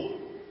dough.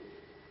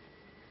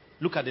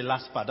 Look at the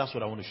last part, that's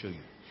what I want to show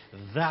you.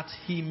 That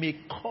he may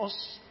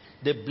cause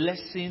the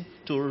blessing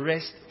to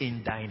rest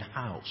in thine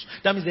house.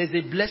 That means there's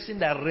a blessing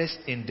that rests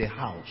in the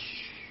house.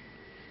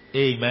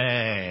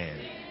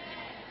 Amen.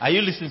 Are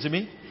you listening to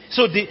me?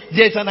 So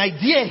there's an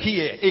idea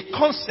here, a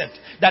concept,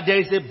 that there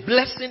is a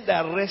blessing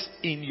that rests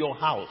in your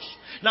house.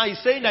 Now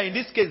he's saying that in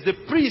this case, the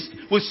priest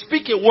will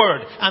speak a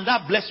word, and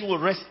that blessing will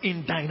rest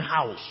in thine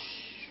house.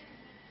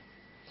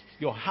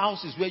 Your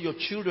house is where your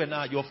children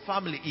are, your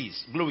family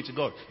is. Glory to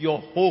God. Your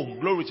home.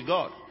 Glory to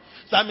God.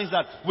 So that means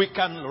that we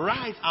can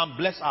rise and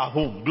bless our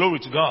home. Glory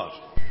to God.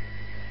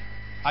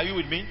 Are you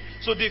with me?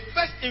 So the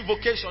first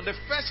invocation, the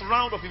first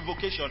round of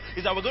invocation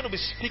is that we're going to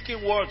be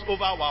speaking words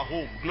over our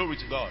home. Glory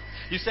to God.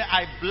 You say,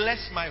 I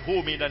bless my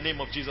home in the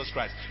name of Jesus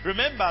Christ.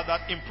 Remember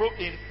that in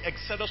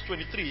Exodus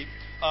 23,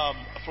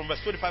 from verse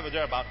 25 or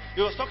thereabout,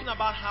 he was talking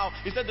about how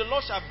he said, the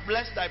Lord shall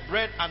bless thy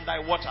bread and thy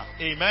water.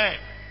 Amen.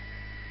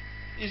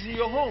 It's in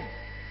your home.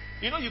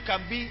 You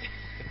can be...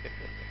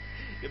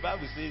 The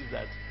Bible says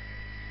that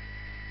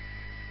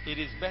it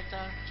is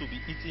better to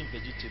be eating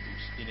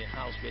vegetables in a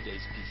house where there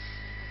is peace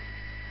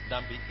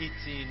than be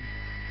eating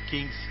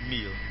king's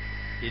meal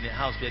in a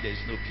house where there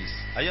is no peace.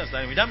 Are you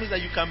understanding me? That means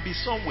that you can be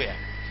somewhere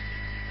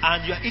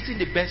and you are eating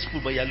the best food,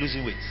 but you are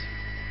losing weight.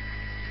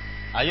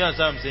 Are you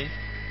understanding what I'm saying?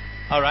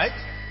 Alright?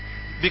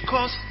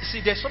 Because,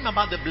 see, there's something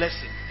about the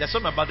blessing.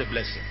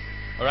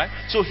 Alright?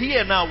 So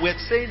here now, we're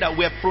saying that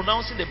we're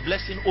pronouncing the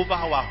blessing over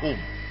our home.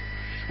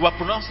 We're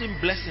pronouncing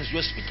blessings.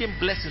 You're speaking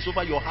blessings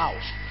over your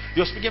house.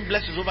 You're speaking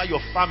blessings over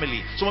your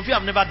family. Some of you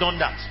have never done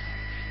that.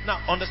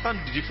 Now, understand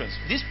the difference.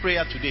 This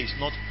prayer today is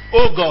not,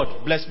 oh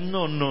God, bless.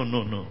 No.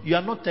 You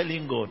are not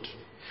telling God.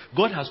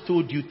 God has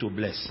told you to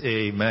bless.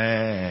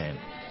 Amen.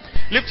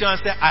 Lift your hand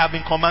and say, I have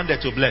been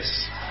commanded to bless.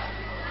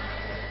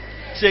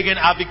 Say again,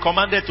 I have been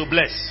commanded to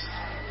bless.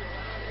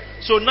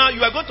 So now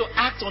you are going to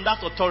act on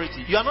that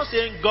authority. You are not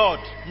saying God.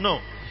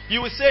 No.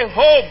 You will say,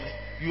 home,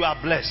 you are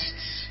blessed.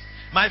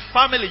 My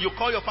family, you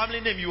call your family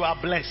name, you are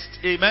blessed.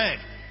 Amen.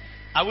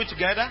 Are we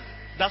together?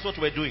 That's what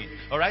we're doing.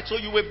 Alright? So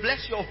you will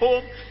bless your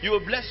home, you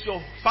will bless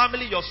your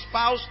family, your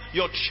spouse,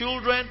 your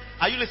children.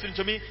 Are you listening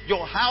to me?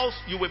 Your house,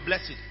 you will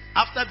bless it.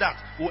 After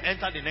that, we'll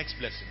enter the next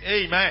blessing.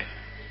 Amen.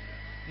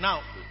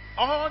 Now,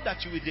 all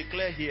that you will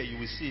declare here, you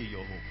will see in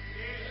your home.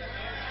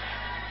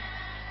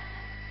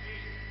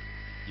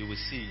 You will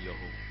see in your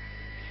home.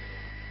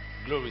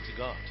 Glory to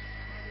God.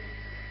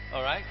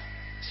 Alright?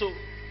 So,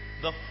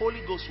 the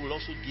Holy Ghost will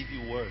also give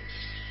you words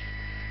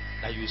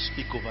that you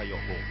speak over your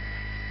home.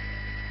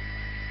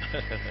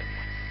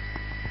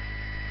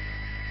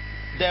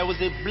 There was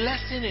a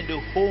blessing in the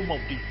home of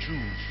the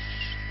Jews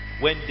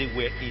when they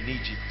were in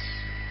Egypt,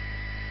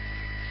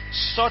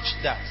 such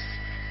that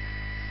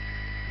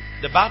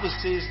the Bible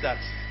says that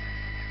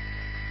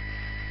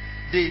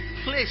the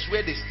place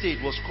where they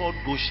stayed was called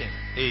Goshen.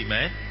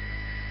 Amen.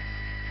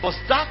 There was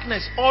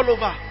darkness all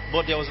over,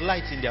 but there was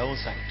light in their own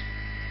side.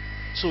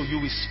 So you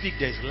will speak,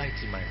 there is light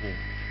in my home.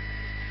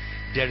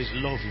 There is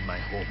love in my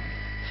home.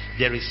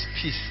 There is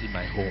peace in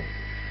my home.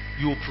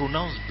 you will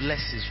pronounce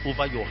blessings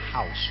over your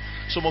house.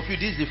 Some of you,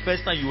 this is the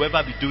first time you will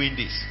ever be doing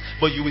this.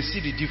 But you will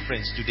see the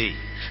difference today.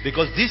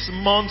 Because this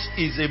month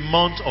is a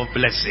month of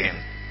blessing.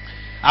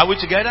 Are we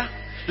together?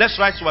 Let's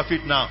rise to our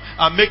feet now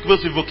and make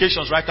those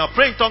invocations right now.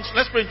 Pray in tongues.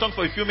 Let's pray in tongues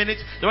for a few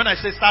minutes. Then when I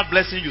say start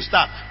blessing, you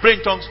start. Pray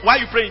in tongues.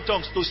 Why you pray in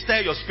tongues? To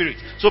stir your spirit.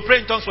 So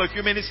pray in tongues for a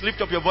few minutes. Lift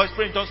up your voice.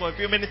 Pray in tongues for a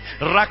few minutes.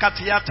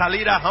 Rakatia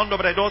talira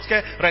hando bredoske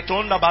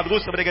retonda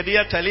badgus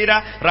bregadia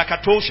talira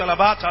rakato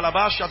shalaba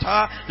talaba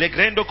shata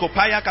legrendo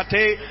kopaya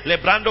kate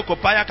lebrando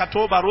kopaya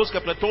kato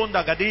baruske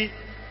pletonda gadi.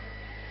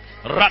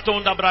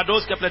 Ratonda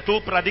brados que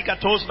pletu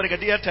pradicatos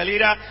brigadia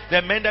telira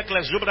de menda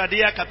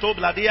klezubradia kato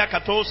bladia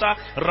katosa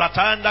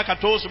ratanda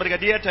katos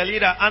brigadia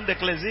telira ande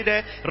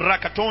klezide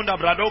rakatonda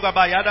bradoga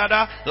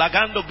bayadada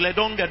lagando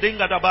gledonga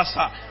dinga da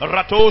basa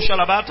ratosha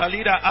labata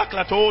lira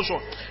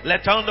aklatoso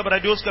letanda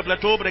bradios que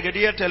pletu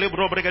brigadia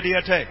telibro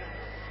brigadia te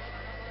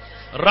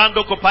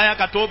Rando kopaya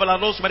kato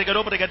blados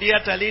brigado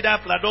brigadia telida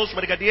plados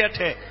brigadia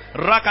te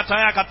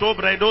rakataya kato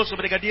brados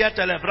brigadia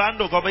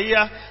telebrando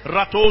gobia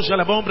rato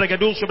shalabon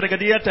brigados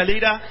brigadia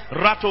telida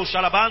rato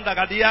shalabanda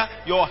gadia.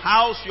 Your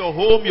house, your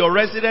home, your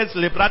residence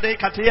lebrade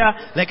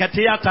katia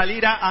lekatia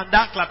talida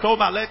anda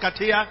klatoma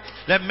lekatia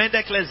le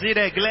mende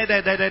klezide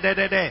glede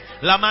de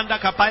lamanda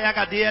kapaya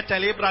gadia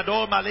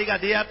telebrado maliga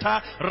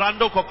diata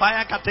rando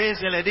kopaya kate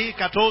zeledi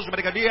katos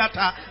brigadia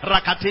ta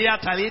rakatia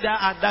talida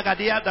anda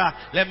gadia da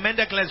le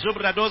mende klezub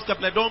Brados que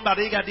pledon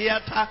bariga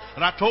diata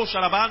rato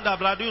shalabanda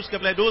bradus que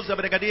pledos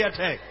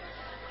brigadiate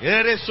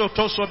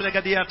eresotoso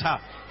brigadiata.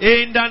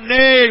 In the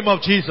name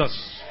of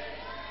Jesus.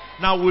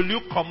 Now will you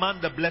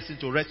command the blessing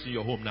to rest in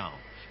your home now?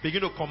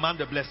 Begin to command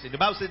the blessing. The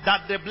Bible says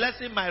that the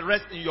blessing might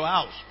rest in your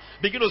house.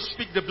 Begin to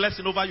speak the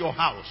blessing over your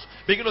house.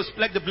 Begin to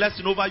speak the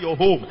blessing over your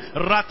home.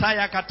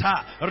 Rataya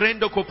kata,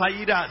 rendo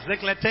kopaida,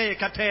 zeklete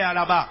katea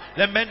raba,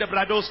 lemende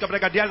brados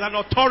kabrega. There's an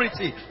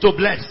authority to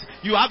bless.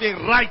 You have a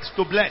right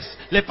to bless.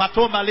 Le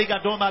patoma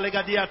lega doma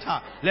lega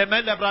diata,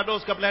 lemende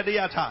brados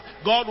kablediata.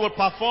 God will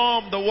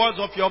perform the words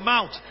of your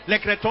mouth. Le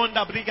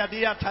kretonda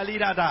brigadia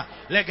talida,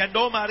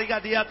 legendoma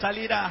rigadia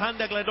talida,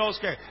 hande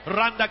gledoske,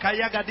 randa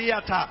kayaga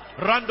diata,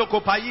 rando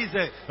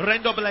kopaize,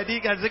 rendo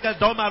blediga zika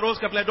doma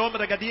roska pledom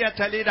regadia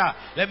talida.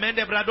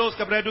 Lemende brados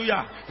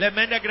kabreduya,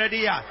 lemende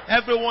gradia.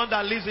 Everyone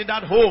that lives in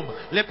that home,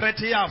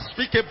 lepretia,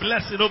 speak a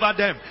blessing over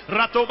them.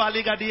 Rato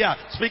baligadia,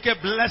 speak a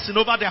blessing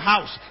over the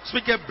house.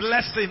 Speak a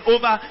blessing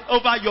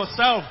over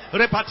yourself.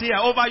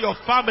 Repatia, over your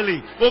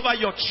family, over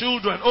your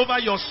children, over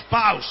your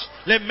spouse.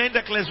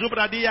 Lemende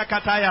klezubradia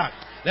kataya,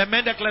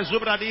 lemende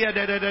klezubradia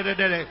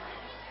de.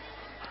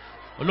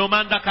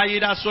 Lomanda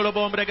kaida solo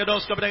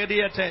bombregados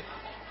kabregadiete.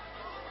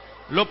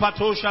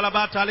 Lopato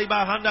shalabata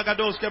liba handa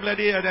gados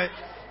kablegadiete.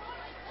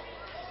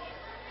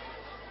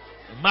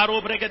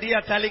 Maro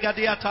bregadia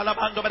taligadia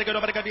talabando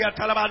bregadia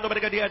talabando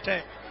bregadia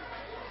te.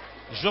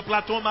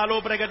 Joplato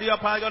malo bregadia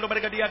pagano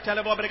bregadia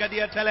telebo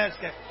bregadia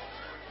teleske.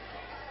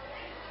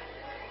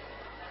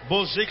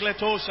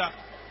 Bozikletosha.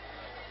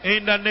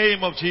 In the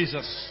name of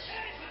Jesus.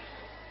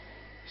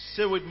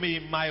 Say with me,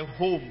 my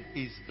home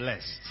is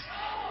blessed.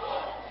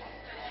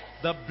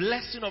 The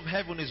blessing of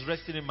heaven is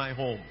resting in my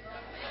home.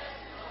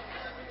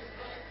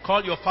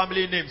 Call your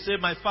family name. Say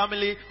my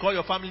family, call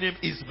your family name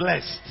is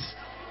blessed.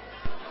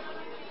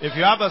 If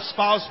you have a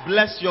spouse,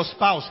 bless your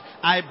spouse.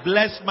 I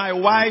bless my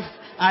wife.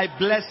 I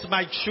bless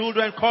my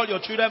children. Call your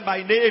children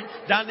by name.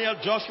 Daniel,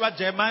 Joshua,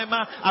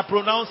 Jemima. I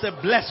pronounce a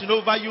blessing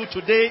over you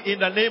today in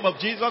the name of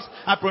Jesus.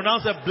 I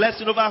pronounce a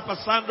blessing over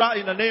Cassandra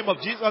in the name of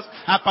Jesus.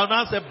 I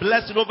pronounce a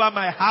blessing over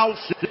my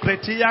house.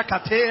 Pretia,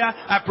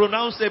 Katea. I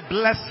pronounce a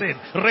blessing.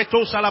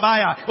 Reto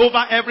Salabaya.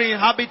 Over every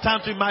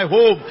inhabitant in my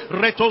home.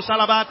 Reto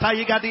Salabata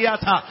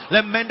Igadiata.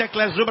 Lemende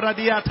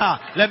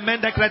Klezubradiata.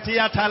 Lemende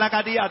Kretiata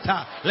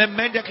Lagadiata.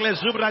 Lemende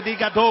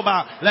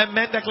Klezubradigadoba.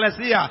 Lemende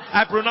Klesia.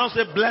 I pronounce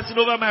a blessing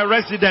over my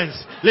residence.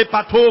 Le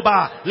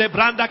patoba, le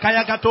branda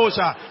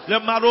kayakatosha, le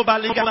maroba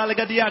liga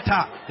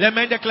legadiata, le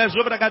mende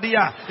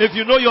klezubragadia. If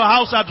you know your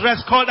house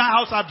address, call that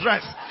house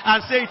address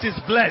and say it is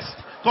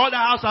blessed. Call the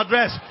house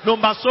address.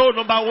 Number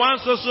 1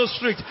 so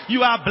street.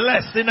 You are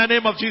blessed in the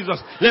name of Jesus.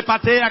 Le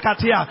patea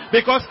katia.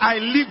 Because I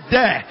live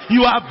there.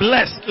 You are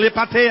blessed. Le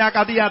patea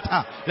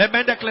kadiata. Le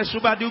mende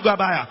klesuba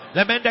dugabaya.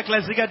 Le mende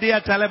klezigadia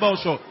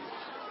teleboso.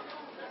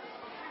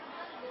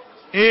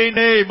 In the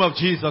name of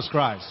Jesus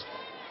Christ.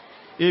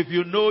 If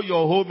you know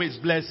your home is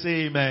blessed,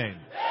 say amen.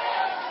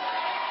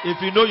 If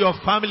you know your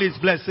family is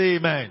blessed, say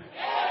amen.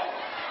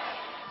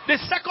 The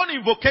second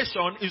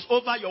invocation is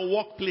over your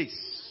workplace.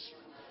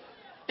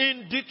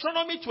 In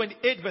Deuteronomy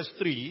 28 verse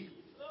 3,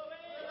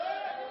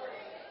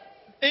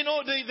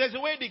 there's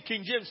a way the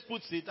King James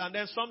puts it, and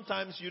then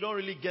sometimes you don't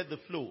really get the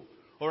flow.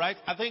 Alright?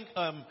 I think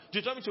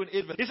Deuteronomy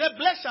 28 verse 3. He said,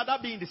 blessed shall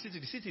that be in the city.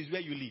 The city is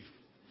where you live.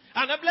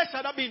 And blessed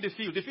shall that be in the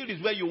field. The field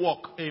is where you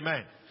walk.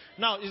 Amen.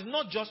 Now, it's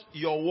not just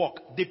your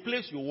work, the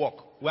place you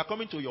walk. We are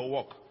coming to your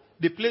work.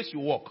 The place you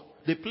walk.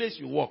 The place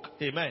you walk.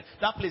 Amen.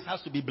 That place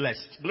has to be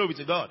blessed. Glory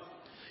to God.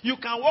 You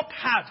can work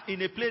hard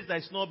in a place that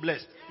is not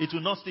blessed. It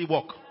will not still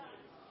work.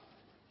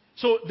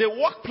 So, the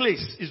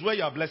workplace is where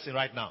you are blessing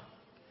right now.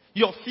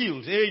 Your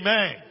fields.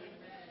 Amen.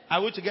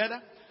 Are we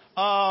together?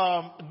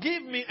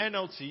 Give me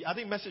NLT. I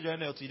think Message or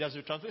NLT. There's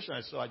a translation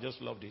I saw. I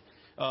just loved it.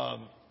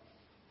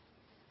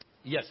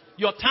 Yes.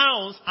 Your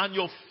towns and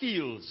your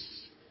fields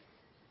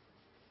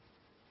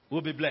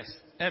will be blessed.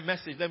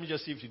 Message. Let me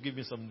just see if you give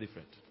me something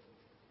different.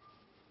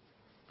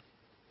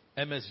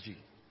 MSG.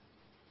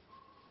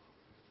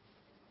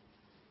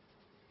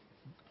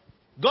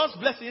 God's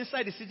blessing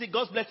inside the city.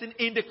 God's blessing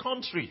in the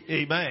country.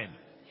 Amen.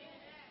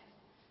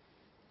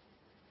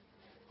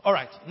 All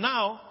right.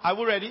 Now, are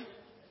we ready?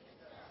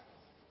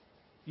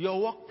 Your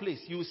workplace.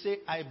 You will say,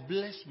 I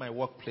bless my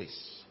workplace.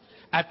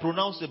 I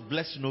pronounce a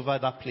blessing over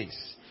that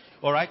place.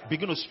 All right.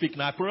 Begin to speak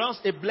now. I pronounce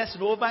a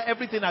blessing over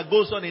everything that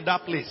goes on in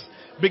that place.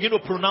 Begin to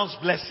pronounce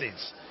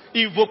blessings.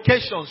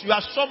 Invocations. You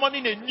are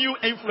summoning a new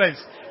influence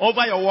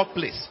over your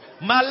workplace.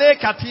 Male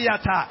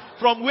Katiyata.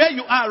 From where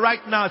you are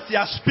right now, as you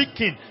are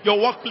speaking, your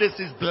workplace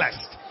is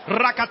blessed.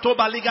 Rakato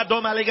baliga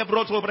doma lega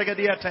broto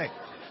bregadiate.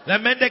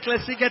 Lemende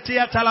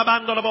klesigetia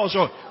talabando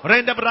laboso.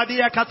 Rende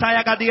bradia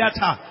kataya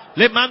gadiata.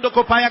 Lemando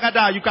kopaya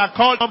gada. You can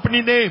call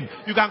company name.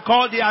 You can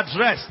call the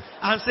address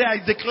and say, I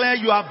declare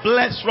you are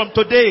blessed from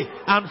today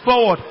and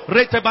forward.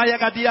 Rete baya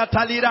gadia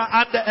talira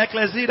and the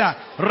eklesida.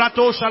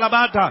 Rato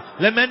shalabata.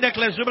 Lemende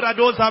klesubra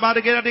doza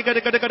barigada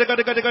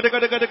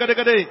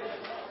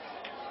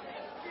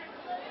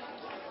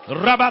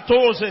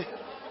Rabatose.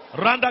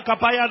 Randa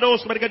kapaya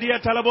dos brigadia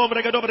talabo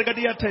brigado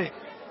brigadiate.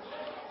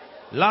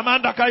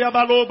 Lamanda kaya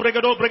balo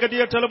brigado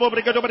brigadia talabo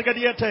brigado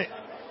brigadiate.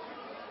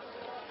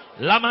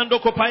 Lamando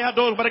kopaya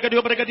dos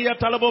brigadia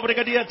talabo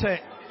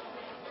brigadiate.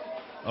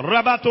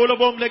 Rabato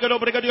lobo brigado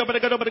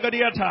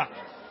brigadiata.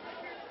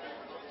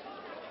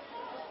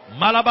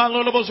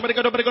 Malabalo lobo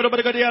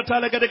brigadiata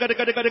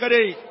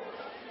legade.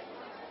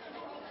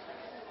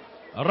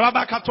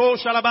 Rabakato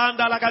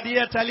shalabanda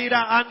lagadia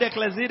talira ande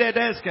klezide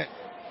deske.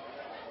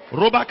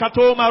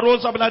 Robakato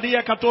marosa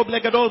bladia kato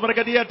blegado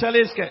brigadia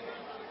taliske.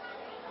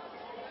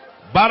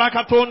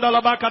 Barakatonda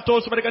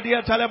labakatos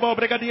brigadia talebo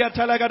brigadia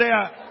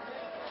talagadea.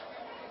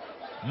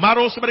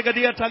 Maros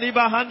brigadia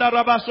taliba handa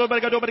rabaso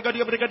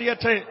brigadia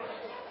te.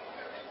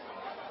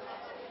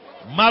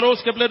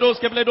 Maros kebledos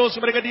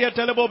brigadia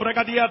talebo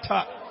brigadia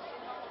ta.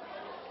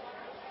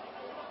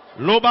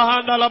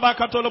 Lobahanda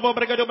labakato lobo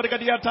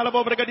brigadia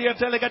talebo brigadia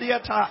telegadia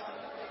ta.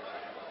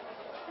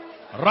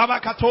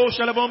 Rabakato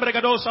shalebo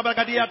brigadosa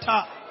brigadia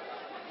ta.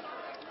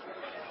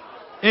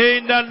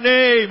 In the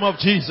name of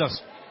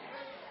Jesus.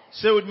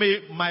 Say with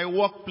me, my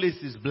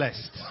workplace is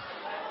blessed.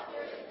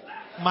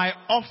 My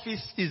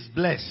office is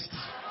blessed.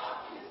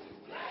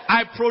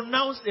 I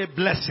pronounce a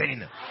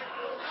blessing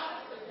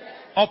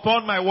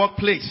upon my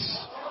workplace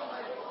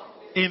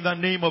in the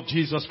name of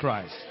Jesus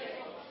Christ.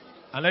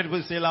 And let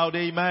me say loud,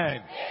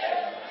 amen.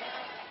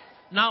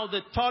 Now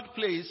the third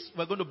place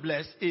we're going to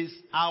bless is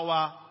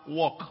our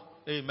work.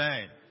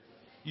 Amen.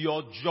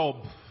 Your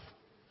job,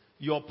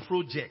 your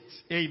project.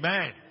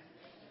 Amen.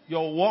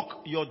 Your work,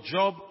 your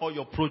job, or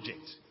your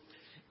project.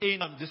 In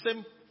the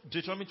same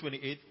Deuteronomy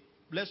 28,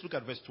 let's look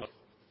at verse 12.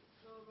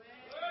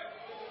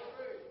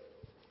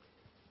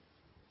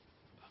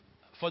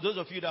 For those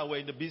of you that were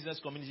in the business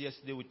community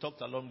yesterday, we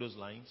talked along those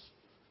lines.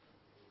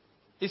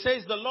 It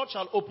says, the Lord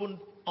shall open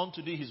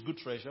unto thee his good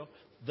treasure,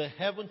 the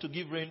heaven to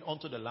give rain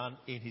unto the land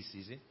in his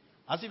season.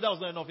 As if that was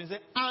not enough. He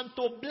said, and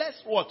to bless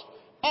what?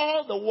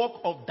 All the work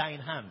of thine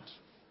hand.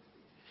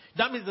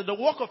 That means that the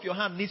work of your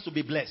hand needs to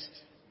be blessed.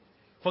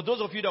 For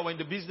those of you that were in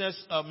the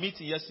business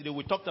meeting yesterday,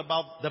 we talked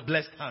about the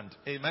blessed hand.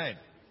 Amen.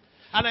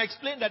 And I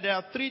explained that there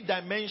are 3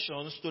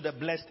 dimensions to the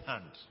blessed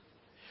hand.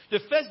 The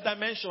first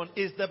dimension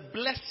is the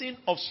blessing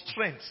of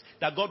strength,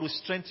 that God will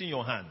strengthen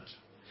your hand.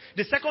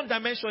 The second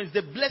dimension is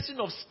the blessing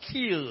of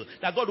skill,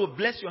 that God will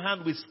bless your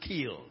hand with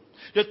skill.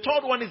 The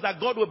third one is that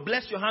God will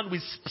bless your hand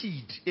with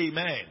speed.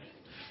 Amen.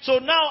 So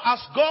now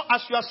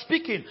as you are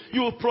speaking,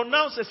 you will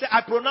pronounce and say,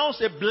 I pronounce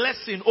a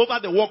blessing over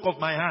the work of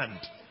my hand.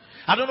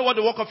 I don't know what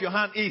the work of your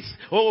hand is.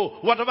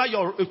 Oh, whatever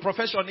your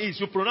profession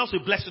is, you pronounce a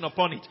blessing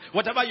upon it.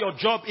 Whatever your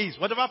job is,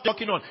 whatever you're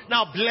working on,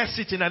 now bless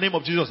it in the name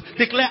of Jesus.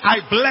 Declare,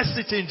 I bless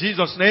it in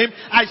Jesus' name.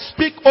 I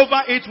speak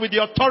over it with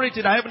the authority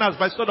that heaven has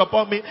bestowed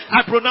upon me.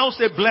 I pronounce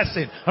a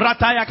blessing.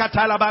 Rataya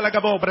katala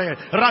balagabobre.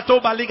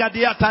 Rato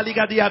baligadiata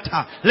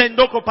ligadiata.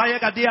 Lendoko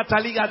payagadiata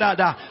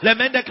ligadada.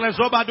 Lemende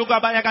klezoba duga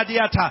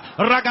bayagadiata.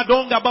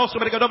 Ragadonga bosu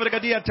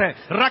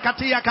brigadobregadiate.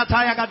 Rakatia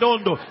kataya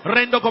gadondo.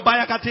 Rendoko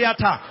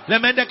bayagatiata.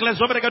 Lemende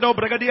klezobrigado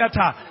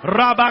Brigadiata,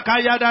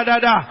 Rabakaya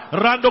da,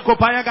 Rando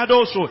Kopaya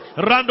Gadosu,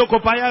 Rando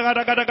Kopaya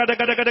Gada,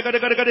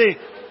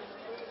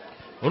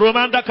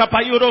 Romanda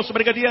Capayuros,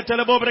 Brigadia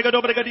Telebo,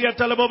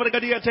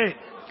 Brigadiate,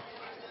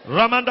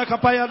 Ramanda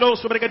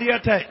Capayados,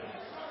 Brigadiate,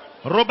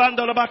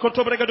 Robanda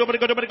Labacoto, Brigado,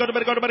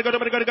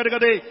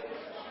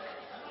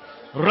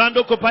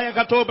 Rando Kopaya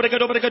Gato,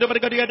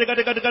 Brigadiate,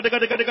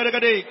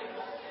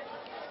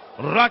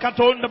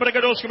 Rakaton, the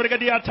Brigados,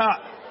 Brigadiata.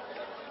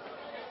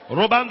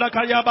 Robanda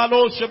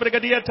Kayabalos,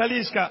 Brigadier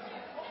Taliska.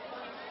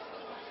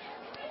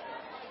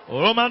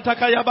 Romanta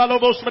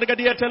Kayabalobos,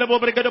 Brigadier Telebo,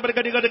 Brigadier.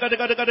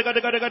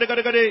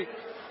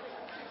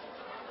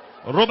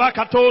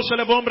 Robakato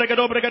Selebom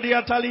Brigado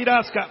Brigadia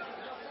Talidaska.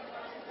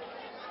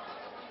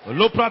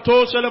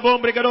 Luprato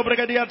Selebom Brigado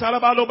Brigadia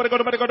Talabalo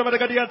Brigado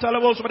Brigadia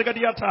Talabos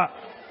Brigadiata.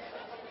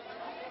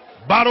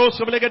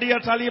 Baros Brigadia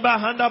Taliba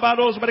Handa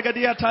Baros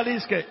Brigadia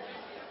Taliske.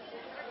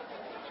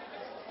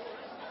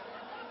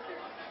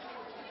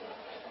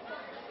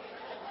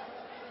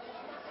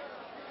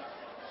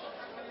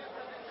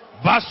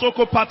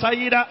 Vasoko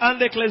Pataira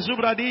Ande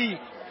Klezubradi.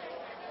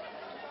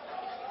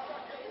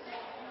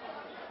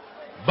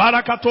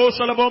 Barakato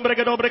Salabom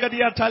Brigado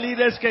Brigadia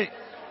Talideske.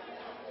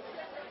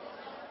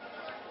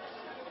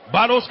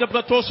 Baroska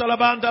Plato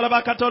Salaban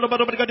Dalabakato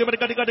Brigadia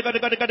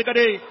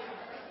Brigadia.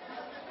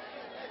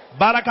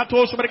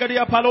 Barakatos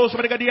Brigadia Palos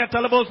Brigadia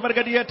Talabos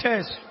Brigadia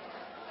Tes.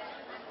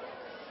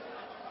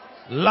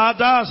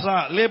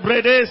 Ladaza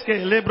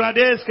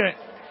Lebradeske.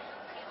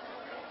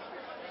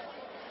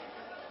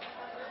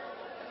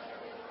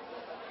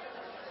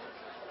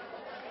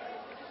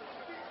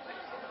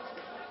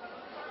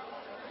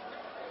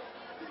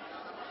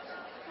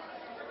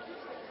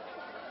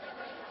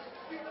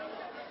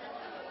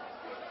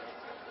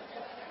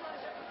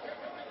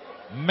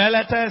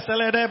 Meletes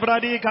Lede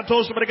Bradi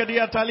Katos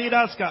Brigadia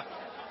Talidaska.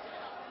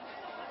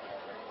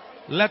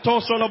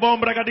 Letos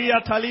Solobom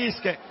Brigadia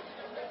Taliske.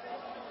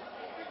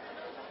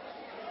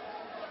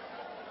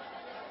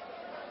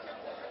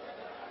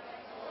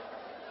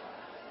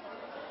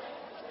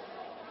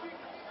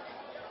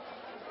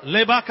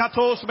 Leba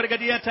Katos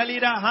Brigadia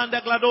Talida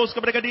Handa Glados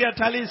Brigadia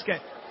Taliske.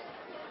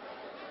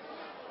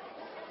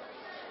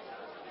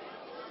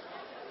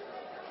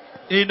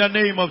 In the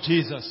name of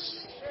Jesus.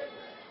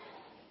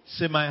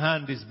 Say, my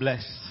hand is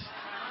blessed.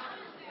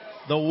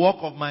 The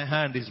work of my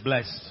hand is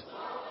blessed.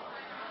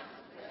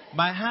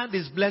 My hand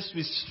is blessed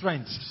with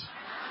strength.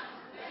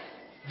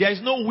 There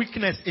is no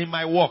weakness in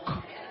my work.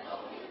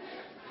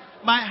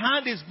 My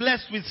hand is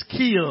blessed with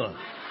skill.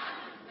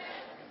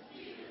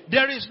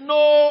 There is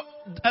no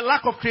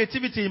lack of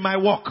creativity in my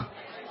work.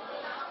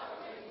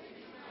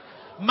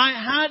 My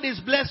hand is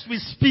blessed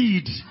with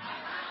speed.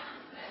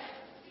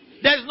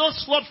 There is no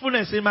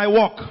slothfulness in my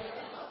work.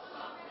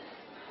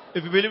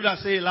 If you believe that,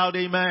 say it loud,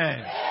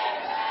 amen.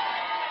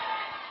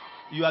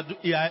 You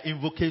are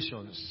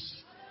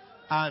invocations.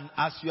 And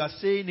as you are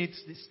saying it,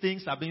 these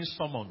things are being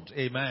summoned,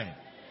 amen,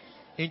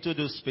 into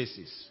those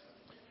spaces.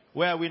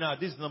 Where are we now?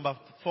 This is number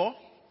 4.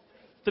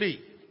 3.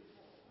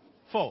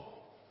 4.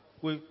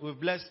 We've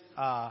blessed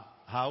our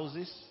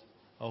houses,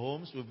 our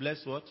homes. We've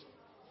blessed what?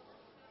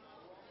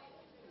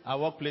 Our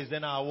workplace,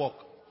 then our work.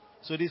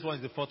 So this one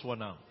is the 4th one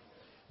now.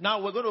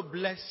 Now we're going to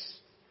bless.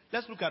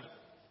 Let's look at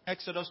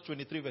Exodus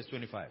 23 verse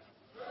 25.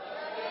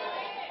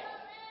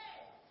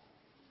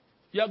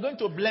 You are going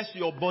to bless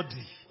your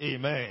body.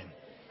 Amen.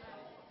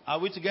 Are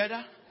we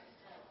together?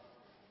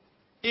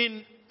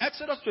 In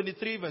Exodus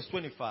 23 verse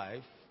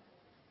 25,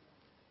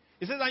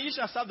 it says, and you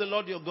shall serve the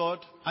Lord your God,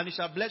 and he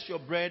shall bless your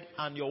bread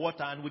and your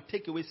water, and will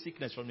take away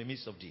sickness from the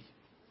midst of thee.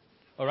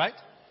 Alright?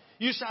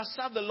 You shall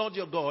serve the Lord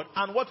your God,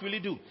 and what will he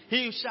do?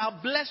 He shall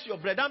bless your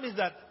bread. That means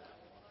that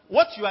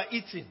what you are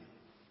eating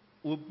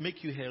will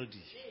make you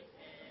healthy.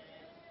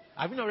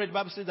 Have you not read the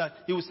Bible says that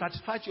he will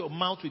satisfy your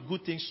mouth with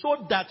good things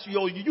so that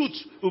your youth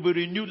will be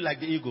renewed like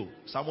the eagle.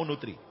 Psalm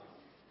 103.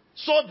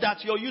 So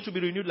that your youth will be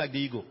renewed like the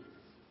eagle.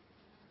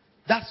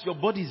 That's your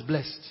body is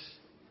blessed.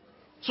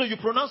 So you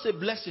pronounce a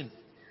blessing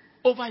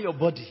over your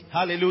body.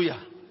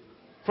 Hallelujah.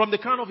 From the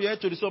crown of your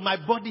head to the soul, my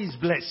body is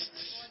blessed.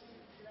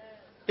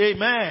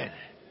 Amen.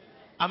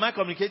 Am I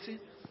communicating?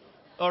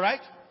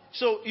 Alright?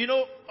 So,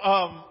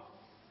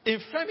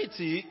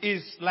 infirmity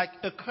is like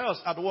a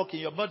curse at work in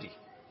your body.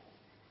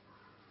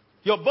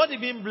 Your body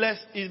being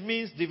blessed, it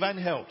means divine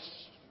health.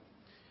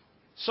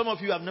 Some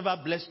of you have never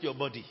blessed your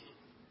body.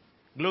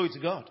 Glory to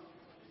God.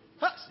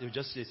 You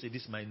just say,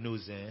 this is my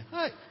nose.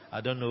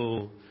 I don't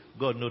know.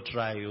 God no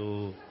try.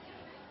 Oh.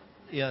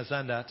 You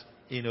understand that?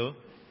 Some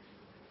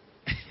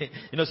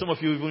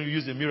of you even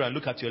use the mirror and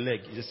look at your leg.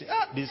 You just say,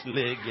 this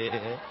leg.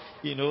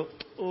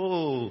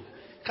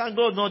 Can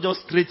God not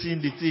just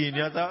straighten the thing?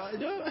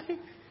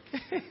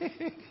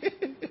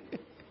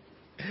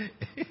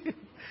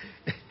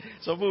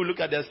 Some people look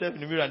at themselves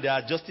in the mirror and they are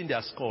adjusting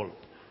their skull.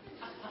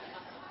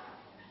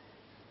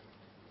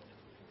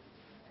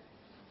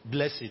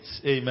 Bless it.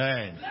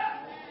 Amen.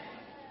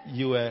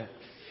 You were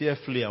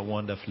fearfully and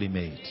wonderfully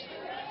made.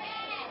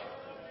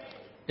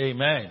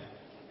 Amen.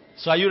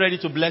 So are you ready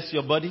to bless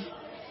your body?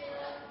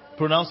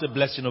 Pronounce a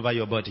blessing over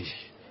your body.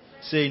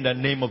 Say, in the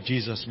name of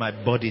Jesus, my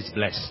body is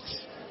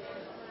blessed.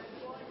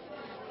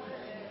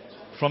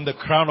 From the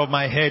crown of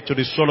my head to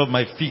the sole of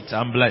my feet,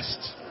 I'm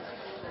blessed.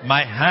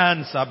 My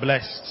hands are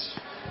blessed.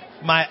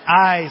 My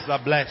eyes are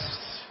blessed.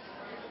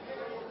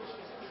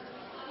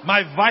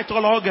 My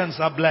vital organs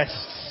are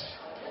blessed.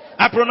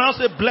 I pronounce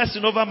a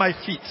blessing over my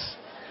feet.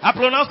 I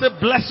pronounce a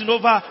blessing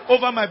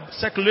over my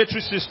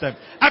circulatory system.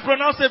 I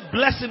pronounce a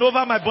blessing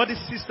over my body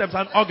systems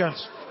and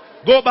organs.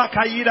 Go back,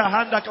 Kaida,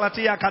 Handa,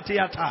 Klatia,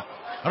 Katiata.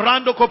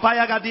 Rando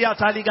Kopaya Gadia,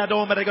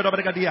 Taligado,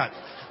 Meregadia.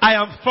 I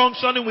am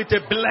functioning with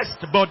a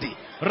blessed body.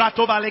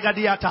 Ratova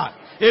Legadiata.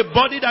 A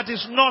body that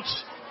is not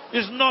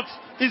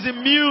is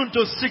immune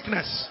to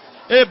sickness.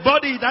 A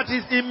body that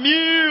is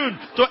immune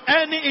to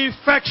any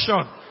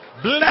infection.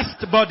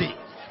 Blessed body.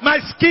 My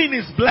skin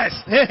is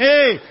blessed. Hey,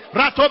 hey.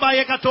 Ratoba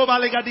yekatoba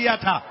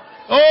legadiata.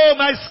 Oh,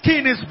 my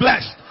skin is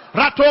blessed.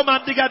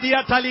 Ratoma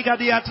digadiata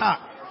ligadiata.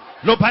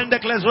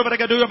 Lopandekles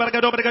obregaduyo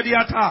bergado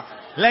bergadiata.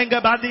 Lenga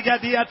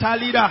bandigadiata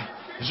lida.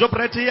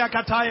 Zopretia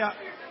kataya.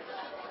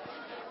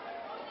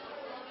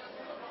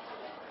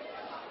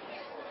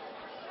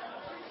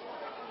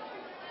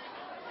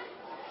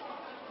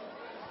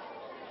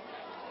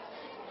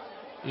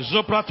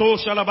 Zoprato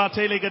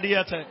shalabate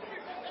legadiate.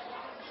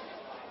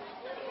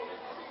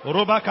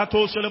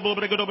 Robakato shalabo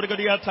bregado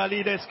brigadiata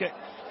lideske.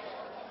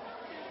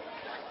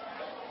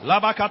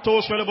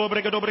 Labakato shalabo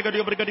bregado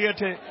brigadio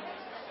brigadiate.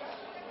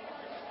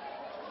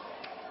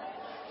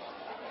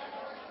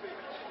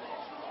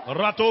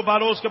 Rato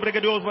balos ke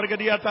brigadios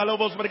brigadiata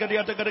lobos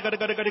brigadiata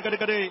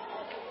gade.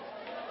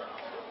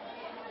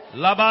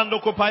 Labando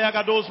kopaya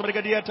gados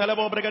brigadiata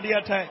labo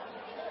brigadiate.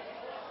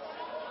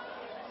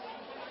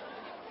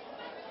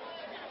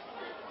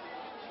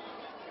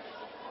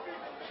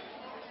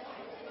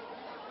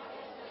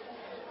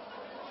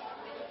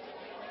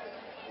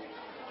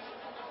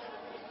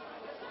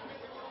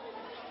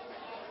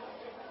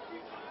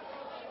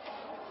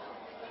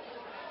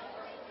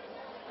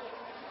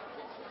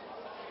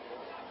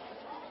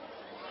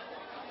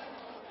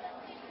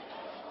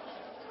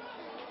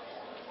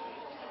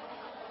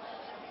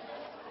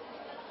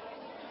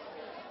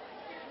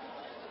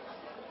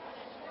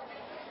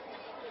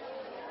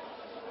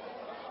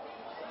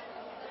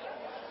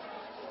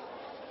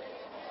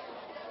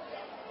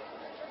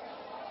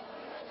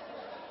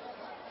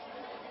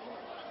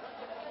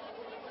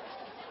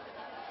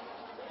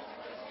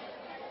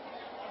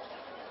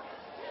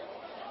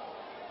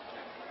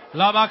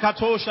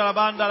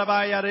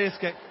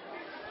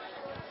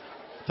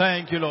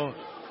 Thank you, Lord.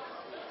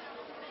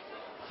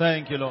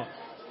 Thank you, Lord.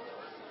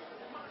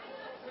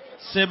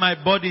 Say, my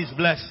body is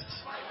blessed.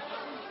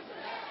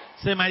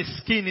 Say, my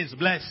skin is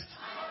blessed.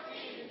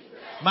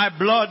 My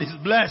blood is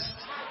blessed.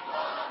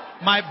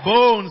 My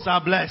bones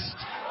are blessed.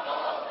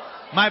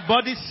 My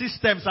body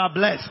systems are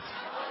blessed.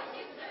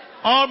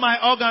 All my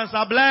organs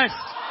are blessed.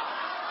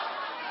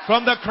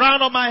 From the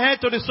crown of my head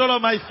to the sole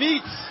of my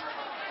feet.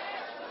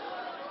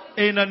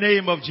 In the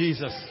name of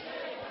Jesus.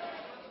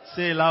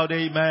 Say loud,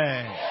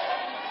 amen.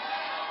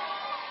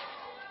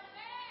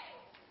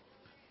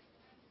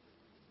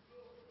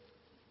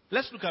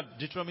 Let's look at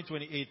Deuteronomy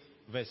 28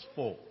 verse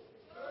 4.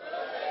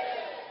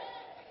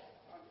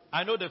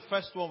 I know the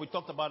first one we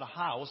talked about a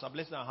house, a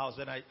blessing a house,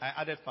 then I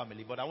added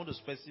family, but I want to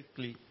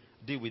specifically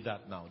deal with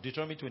that now.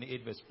 Deuteronomy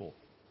 28 verse 4.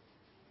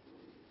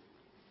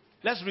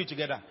 Let's read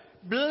together.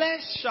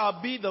 Blessed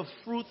shall be the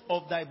fruit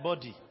of thy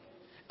body,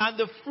 and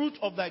the fruit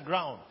of thy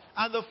ground,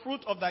 and the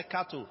fruit of thy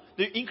cattle,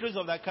 the increase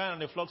of thy kind,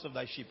 and the flocks of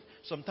thy sheep.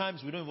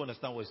 Sometimes we don't even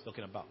understand what it's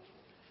talking about.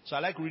 So I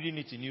like reading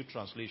it in new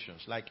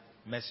translations, like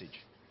Message.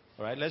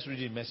 Alright, let's read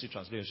it in Message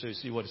translation so you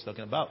see what it's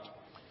talking about.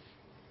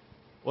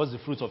 What's the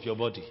fruit of your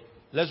body?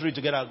 Let's read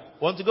together.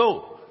 Want to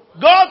go?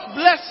 God's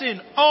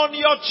blessing on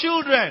your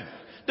children,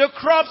 the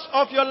crops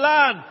of your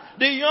land,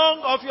 the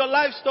young of your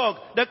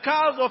livestock, the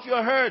cows of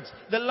your herds,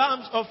 the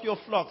lambs of your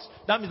flocks.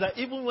 That means that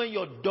even when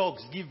your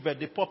dogs give birth,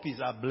 the puppies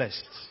are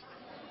blessed.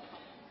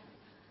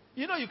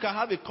 You know you can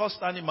have a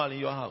cursed animal in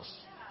your house.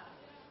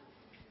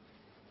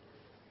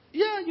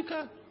 Yeah, you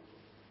can.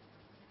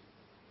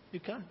 You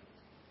can.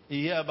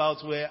 You hear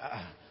about where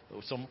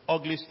some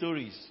ugly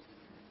stories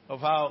of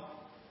how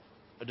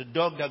the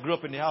dog that grew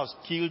up in the house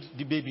killed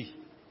the baby.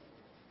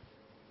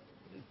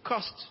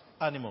 Cursed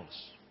animals.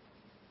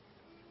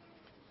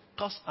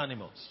 Cursed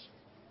animals.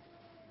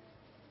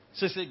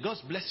 So say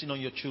God's blessing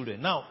on your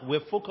children. Now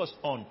we're focused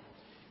on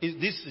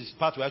this is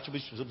part we're actually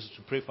supposed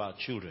to pray for our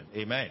children.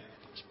 Amen.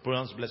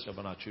 Pronounce blessing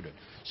upon our children.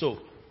 So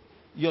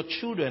your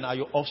children are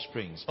your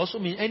offsprings. Also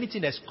mean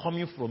anything that's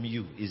coming from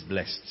you is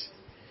blessed.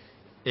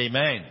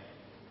 Amen.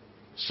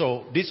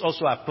 So this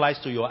also applies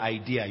to your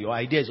idea. Your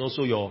idea is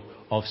also your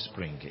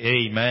offspring.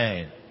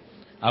 Amen.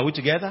 Are we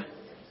together?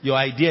 Your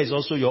idea is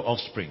also your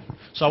offspring.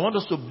 So I want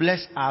us to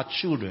bless our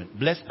children,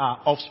 bless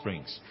our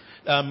offsprings.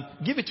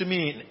 Give it to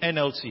me in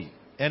NLT.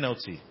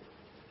 NLT.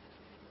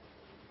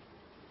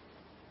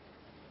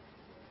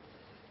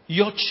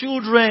 Your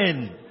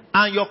children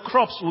and your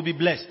crops will be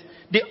blessed.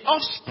 The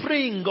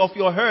offspring of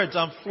your herds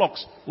and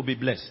flocks will be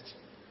blessed.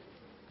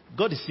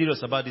 God is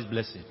serious about this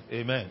blessing.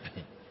 Amen.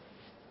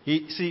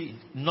 See,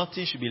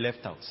 nothing should be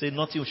left out. Say,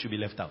 nothing should be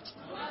left out.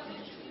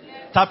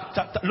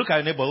 Tap, look at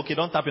your neighbor. Okay,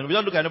 don't tap your neighbor.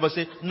 Don't look at your neighbor.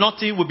 Say,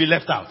 nothing will be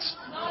left out.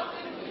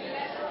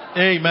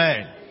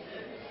 Amen.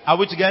 Are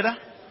we together?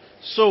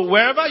 So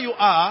wherever you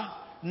are,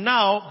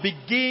 now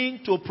begin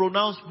to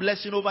pronounce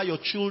blessing over your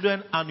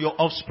children and your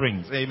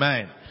offspring.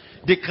 Amen.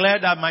 Declare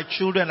that my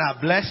children are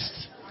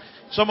blessed.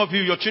 Some of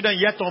you, your children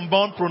yet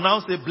unborn,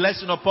 pronounce a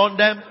blessing upon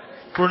them.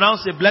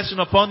 Pronounce a blessing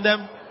upon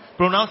them.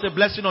 Pronounce a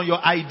blessing on your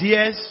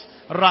ideas.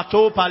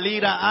 Rato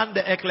palira and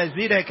the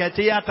ecclesia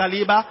ketia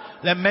taliba.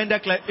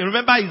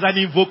 Remember, it's an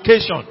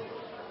invocation.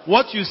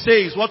 What you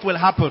say is what will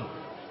happen.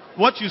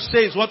 What you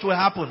say is what will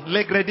happen.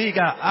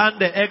 Legrediga and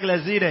the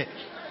eglezide.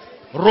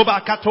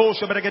 Roba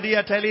katosha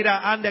bregadia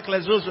telida and the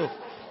klezuzo.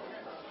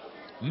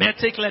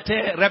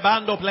 Meticlete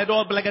rebando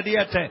pledo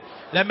blegadiate.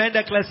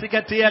 Lemende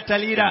classicatia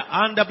telida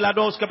and the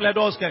bladoska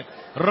pledoske.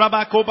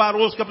 Rabacoba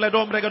roska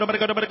pledom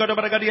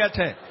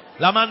bregadiate.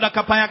 Lamanda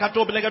kapaya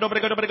kato bregadiate.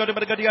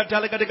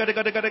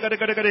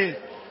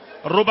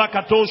 Roba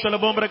katosha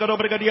lebom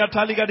bregadiate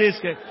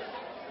taligadeske.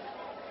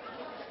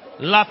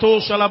 Lato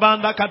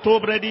shalabanda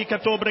katobredi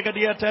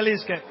katobregadia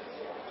teliske.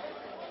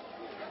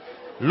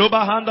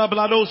 Lubahanda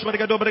blados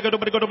bregado.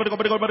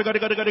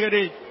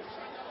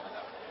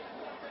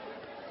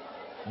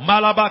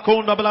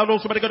 Malabakonda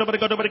blados bregado.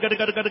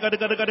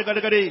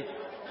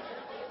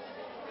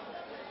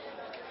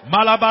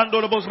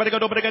 Malabando lobos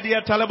bregado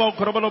bregadia talabo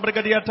krobolo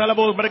bregadia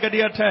talabo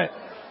bregadia te.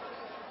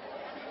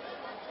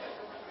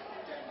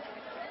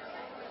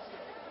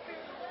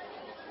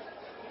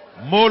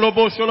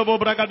 Molobo sholobo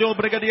bragado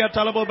bregadia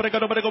talabo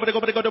bregado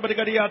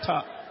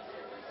bregadiata.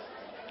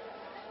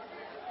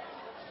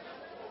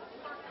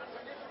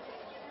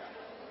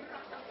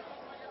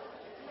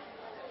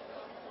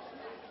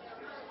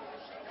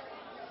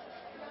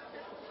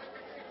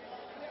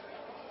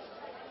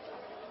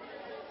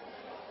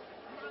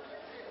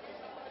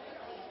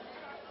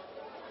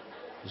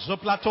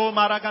 Zoplato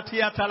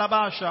maragatia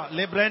talabasha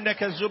lebrende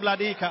ke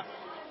zubladika.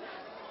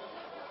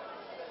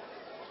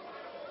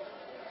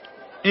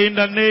 In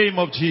the name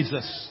of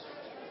Jesus.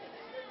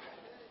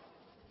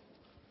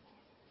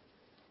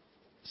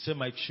 Say,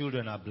 my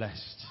children are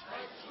blessed.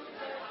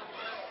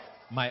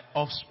 My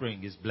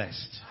offspring is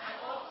blessed.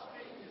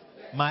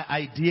 My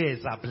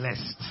ideas are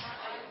blessed.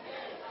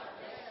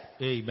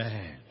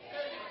 Amen.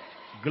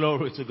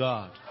 Glory to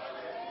God.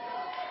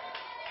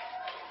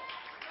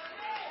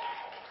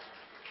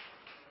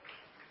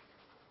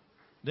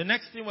 The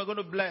next thing we're going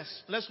to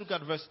bless, let's look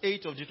at verse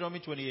 8 of Deuteronomy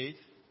 28.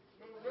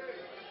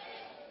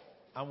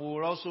 And we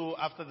will also,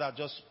 after that,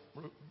 just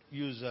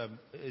use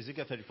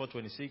Ezekiel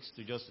 34:26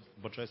 to just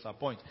buttress our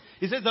point.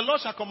 It says, the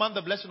Lord shall command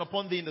the blessing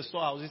upon thee in the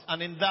storehouses,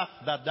 and in that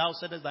thou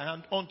settest thy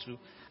hand unto,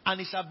 and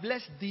he shall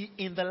bless thee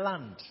in the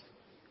land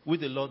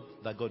with the Lord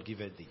that God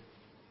giveth thee.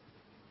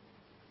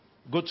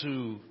 Go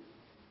to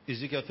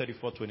Ezekiel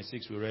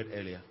 34:26 we read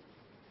earlier.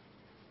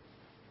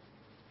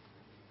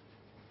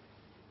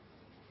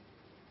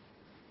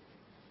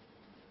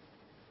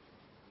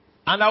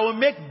 And I will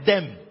make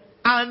them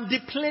and the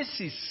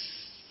places.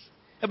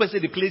 Everybody say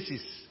the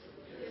places.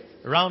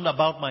 Round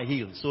about my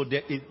hill. So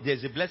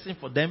there's a blessing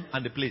for them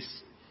and the place.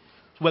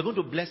 So we're going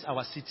to bless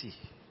our city,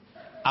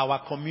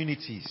 our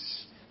communities,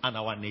 and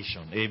our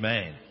nation.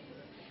 Amen.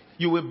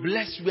 You will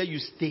bless where you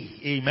stay.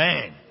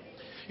 Amen.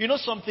 You know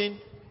something?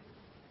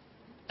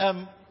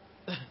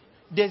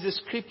 There's a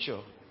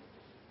scripture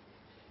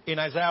in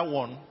Isaiah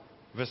 1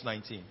 verse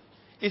 19.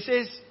 It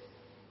says,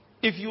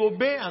 if you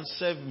obey and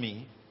serve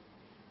me,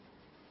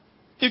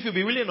 if you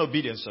be willing and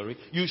obedient,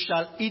 you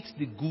shall eat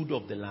the good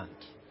of the land.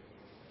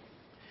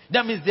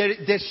 That means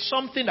there's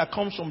something that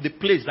comes from the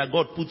place that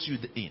God puts you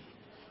in.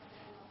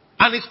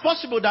 And it's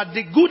possible that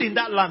the good in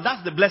that land,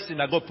 that's the blessing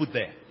that God put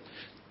there.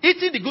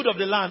 Eating the good of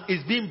the land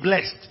is being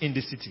blessed in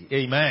the city.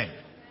 Amen.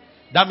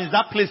 That means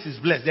that place is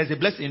blessed. There's a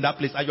blessing in that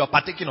place and you are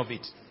partaking of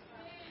it.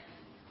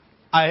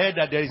 I heard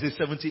that there is a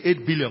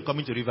 78 billion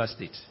coming to River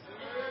State.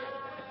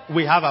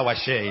 We have our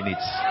share in it.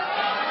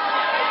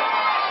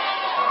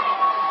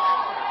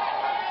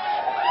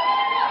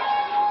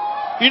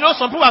 You know,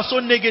 some people are so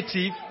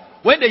negative.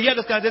 When they hear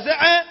this kind, they say,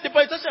 the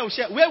politician will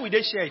share. Where will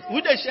they share it?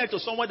 Will they share it to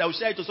someone that will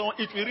share it to someone?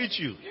 It will reach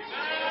you.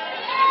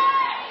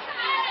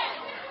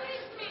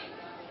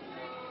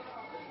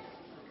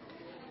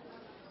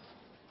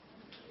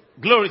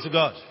 Glory to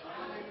God.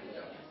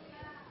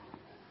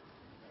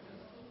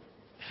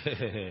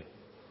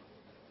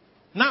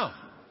 Now,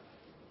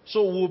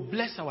 so we'll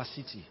bless our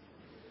city.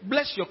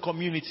 Bless your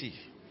community.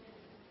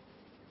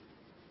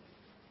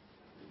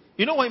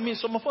 You know what I mean?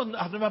 Some of us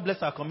have never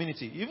blessed our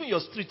community. Even your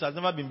street has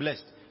never been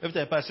blessed. Every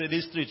time I say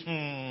this street,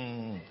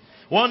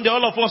 one day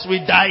all of us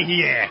will die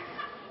here.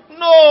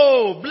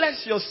 No!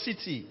 Bless your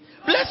city.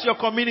 Bless your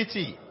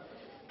community.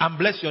 And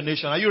bless your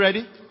nation. Are you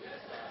ready?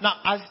 Now,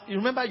 as you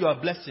remember, you are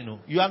blessing.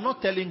 You are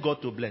not telling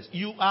God to bless.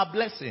 You are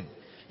blessing.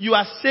 You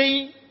are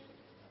saying,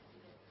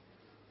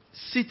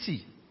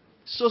 city,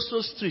 so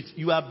street,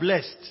 you are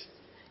blessed.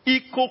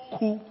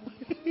 Ikoku.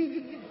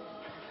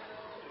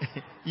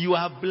 You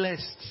are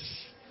blessed.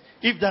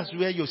 If that's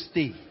where you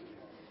stay.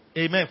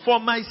 Amen. For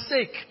my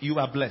sake, you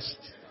are blessed.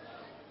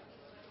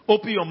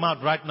 Open your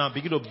mouth right now.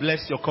 Begin to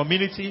bless your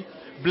community.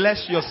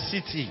 Bless your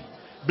city.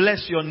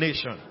 Bless your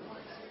nation.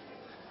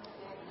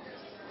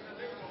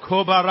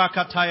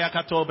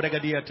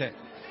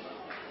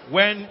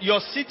 When your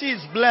city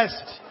is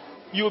blessed,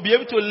 you will be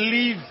able to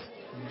live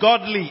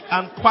godly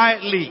and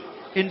quietly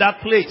in that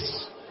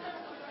place.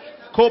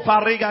 You'll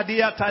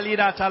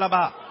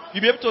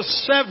be able to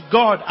serve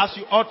God as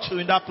you ought to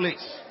in that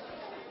place.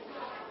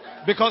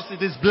 Because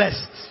it is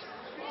blessed.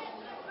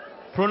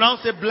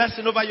 Pronounce a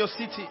blessing over your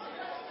city.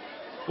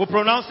 We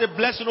pronounce a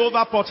blessing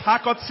over Port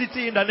Harcourt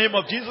City in the name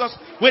of Jesus.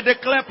 We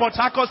declare Port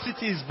Harcourt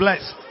City is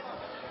blessed.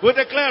 We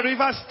declare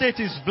River State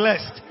is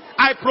blessed.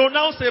 I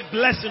pronounce a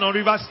blessing on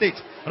River State.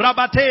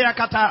 Rabatea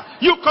Kata.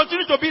 You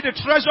continue to be the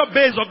treasure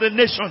base of the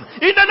nation.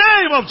 In the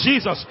name of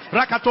Jesus.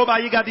 Rakatoba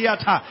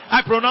Igadiata.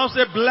 I pronounce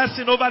a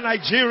blessing over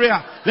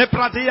Nigeria.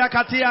 Lepratia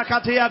Katia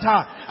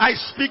Katiata. I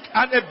speak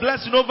and a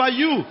blessing over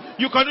you.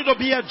 You continue to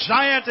be a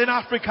giant in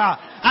Africa.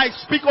 I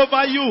speak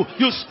over you.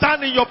 You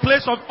stand in your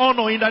place of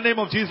honor in the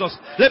name of Jesus.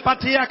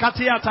 Lepatia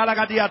Katia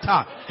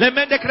Talagadiata.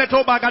 Lemende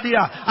Kretoba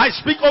Gadia. I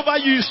speak over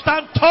you. You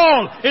stand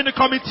tall in the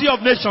committee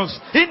of nations.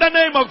 In the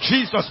name of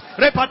Jesus.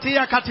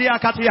 Repatia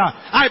Katia Katia.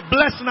 I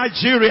bless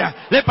Nigeria.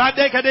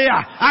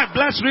 I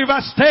bless River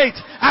State.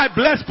 I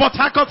bless Port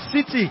Harcourt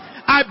City.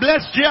 I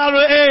bless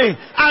GRA.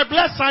 I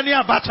bless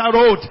Sania Bacha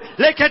Road.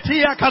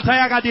 Leketia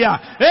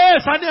Katayagadia. Hey,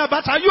 Sania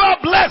Bacha, you are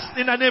blessed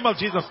in the name of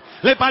Jesus.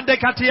 Lepande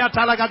Katia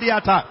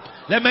Talagadiata.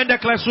 Lemende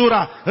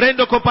Klesura,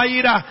 Rendo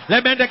Kopaira,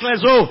 Lemende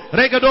Klezo,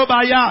 Regedo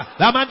Baya,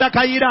 Lamanda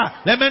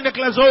Kaira, Lemende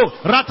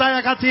Klezo,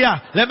 Rataya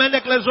Katia,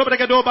 Lemende Klezo,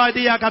 Regedo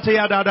Badia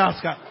Katia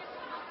Dadaska.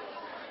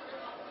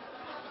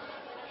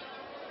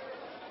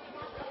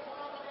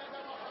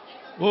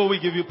 Oh, we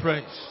give you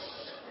praise.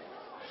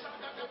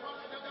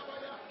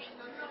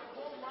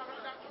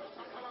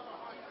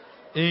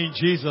 In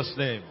Jesus'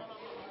 name.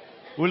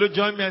 Will you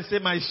join me and say,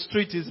 my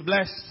street is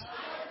blessed?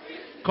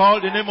 Call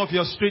the name of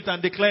your street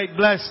and declare it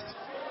blessed.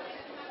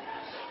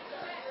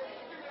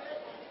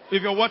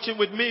 If you're watching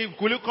with me,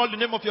 will you call the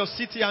name of your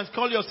city and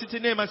call your city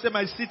name and say,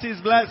 my city is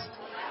blessed?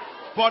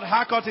 Port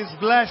Harcourt is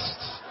blessed.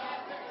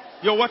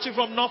 You're watching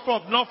from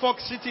Norfolk.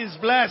 Norfolk City is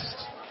blessed.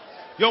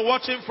 You're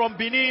watching from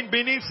Benin.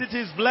 Benin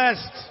City is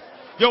blessed.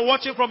 You're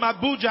watching from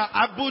Abuja.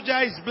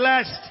 Abuja is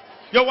blessed.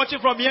 You're watching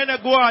from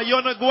Yenagoa.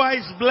 Yenagoa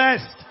is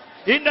blessed.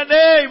 In the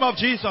name of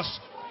Jesus,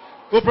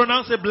 we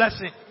pronounce a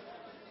blessing.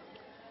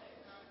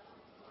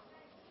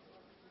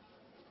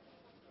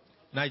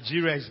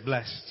 Nigeria is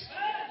blessed.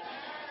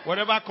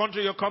 Whatever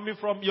country you're coming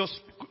from, you're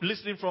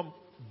listening from,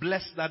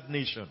 bless that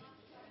nation.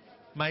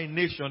 My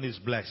nation is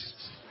blessed.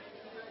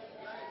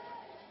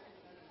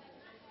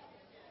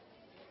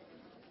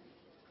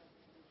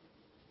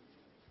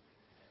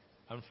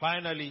 And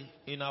finally,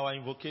 in our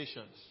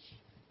invocations,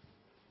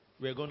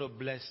 we're going to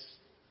bless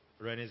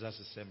Renaissance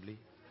Assembly.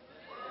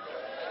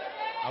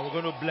 And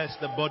we're going to bless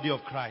the body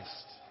of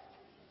Christ.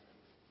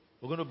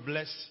 We're going to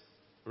bless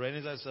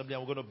Renaissance Assembly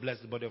and we're going to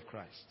bless the body of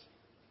Christ.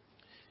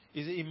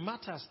 It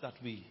matters that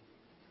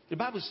the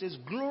Bible says,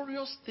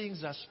 glorious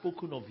things are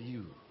spoken of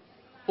you,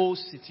 O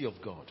city of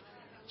God.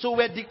 So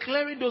we're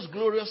declaring those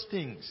glorious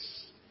things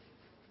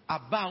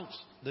about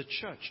the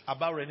church,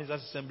 about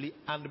Renaissance Assembly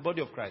and the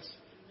body of Christ.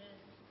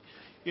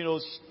 You know,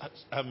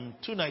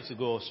 2 nights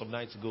ago or some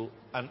nights ago,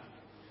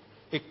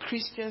 a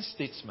Christian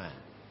statesman,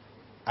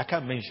 I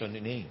can't mention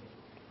the name,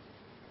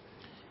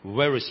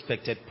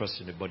 well-respected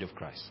person in the body of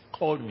Christ,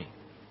 called me.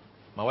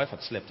 My wife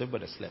had slept,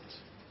 everybody had slept.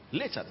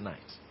 Late at night.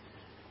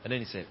 And then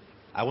he said,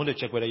 I want to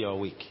check whether you're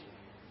awake.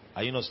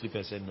 Are you not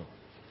sleeping? I said, no.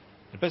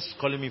 The person is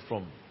calling me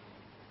from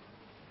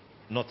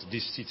not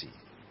this city.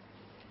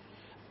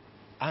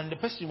 And the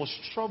person was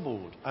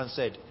troubled and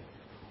said,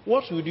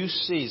 what would you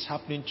say is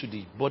happening to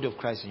the body of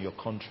Christ in your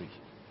country?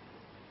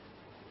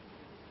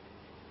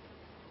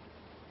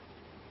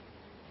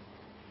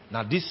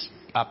 Now, these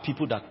are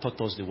people that taught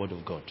us the word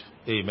of God.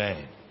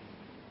 Amen.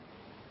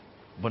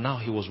 But now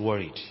he was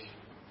worried.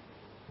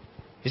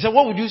 He said,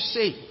 what would you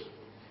say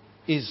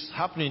is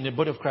happening in the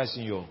body of Christ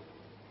in your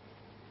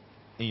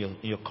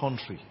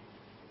country?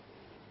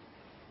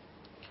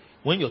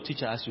 When your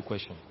teacher asks you a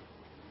question,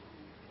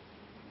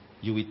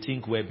 you will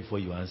think well before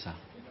you answer.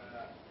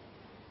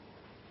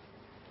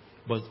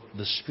 But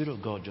the Spirit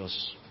of God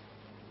just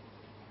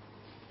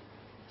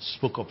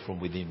spoke up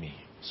from within me.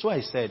 So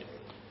I said,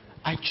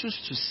 I choose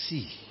to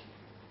see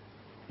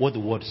what the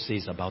Word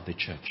says about the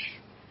church.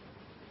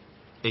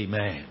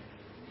 Amen.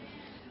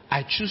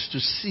 I choose to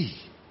see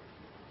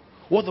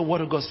what the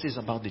Word of God says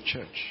about the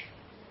church.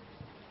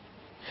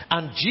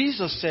 And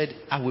Jesus said,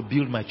 I will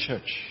build my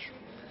church,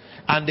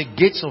 and the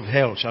gates of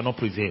hell shall not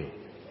prevail.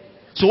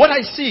 So what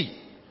I see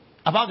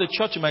about the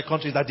church in my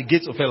country is that the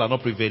gates of hell are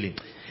not prevailing.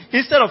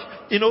 Instead of,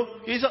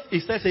 he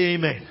started saying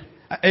amen.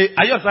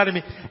 Are you understanding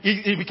me?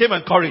 He became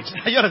encouraged.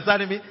 Are you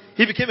understanding me?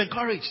 He became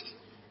encouraged.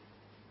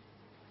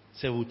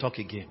 So we'll talk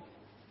again.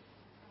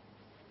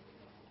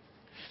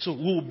 So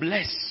we'll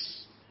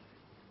bless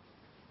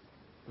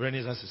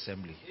Renaissance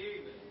Assembly.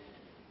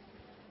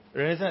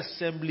 Renaissance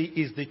Assembly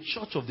is the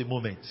church of the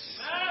moment.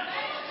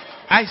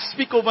 I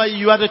speak over you.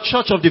 You are the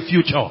church of the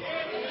future.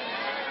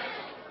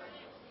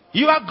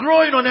 You are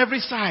growing on every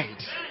side.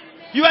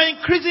 You are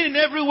increasing in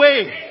every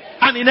way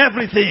and in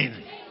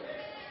everything.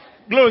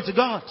 Glory to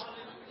God.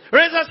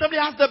 Renaissance Assembly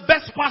has the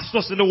best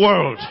pastors in the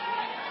world.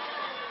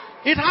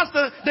 It has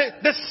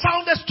the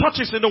soundest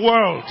churches in the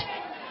world.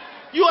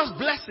 You are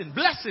blessing.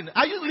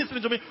 Are you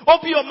listening to me?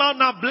 Open your mouth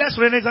now. Bless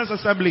Renaissance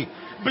Assembly.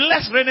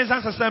 Bless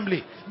Renaissance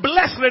Assembly.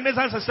 Bless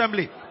Renaissance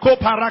Assembly.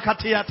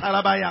 Koparakatia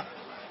talabaya.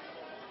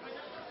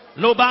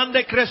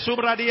 Lobande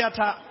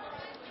Cresubradiata.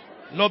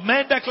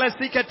 Lomenda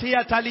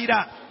Classicatia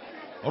Talida.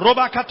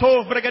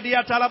 Robakato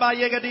Brigadiata Laba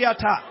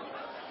Yegadiata.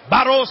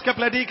 Baroske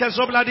Pledike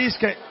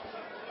Zobladiske.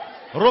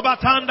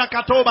 Robatanda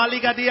Katoba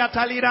Ligadia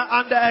Talida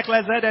Ande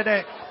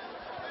Eklezede.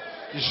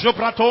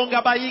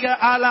 Jopratonga Baiga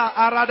Ala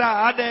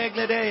Arada Ade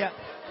Egledea.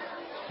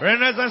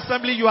 Renaissance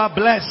Assembly, you are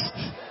blessed.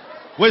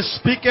 We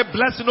speak a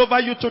blessing over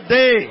you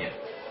today.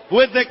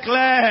 We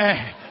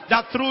declare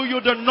that through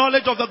you the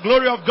knowledge of the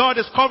glory of God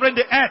is covering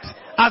the earth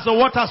as the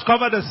waters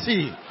cover the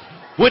sea.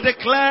 We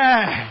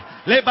declare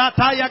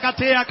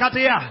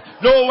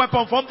no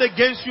weapon formed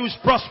against you is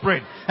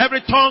prospering.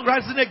 Every tongue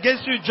rising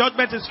against you in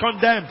judgment is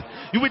condemned.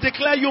 We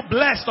declare you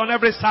blessed on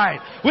every side.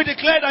 We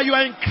declare that you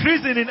are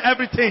increasing in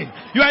everything.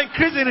 You are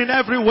increasing in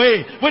every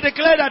way. We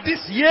declare that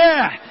this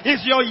year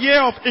is your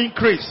year of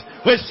increase.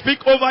 We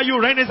speak over you,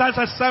 Renaissance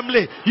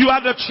Assembly. You are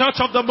the church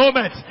of the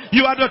moment.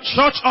 You are the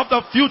church of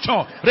the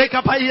future.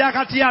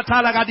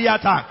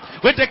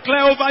 We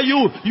declare over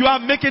you, you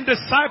are making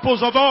disciples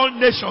of all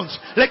nations.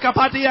 You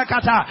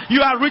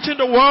are reaching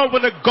the world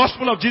with the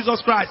gospel of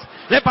Jesus Christ.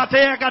 We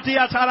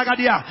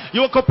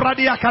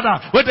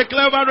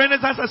declare over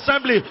Renaissance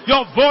Assembly,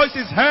 your voice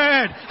is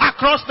heard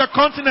across the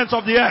continents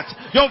of the earth.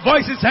 Your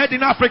voice is heard in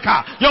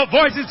Africa. Your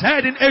voice is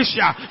heard in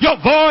Asia. Your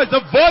voice,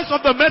 the voice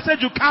of the message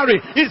you carry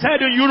is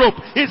heard in Europe.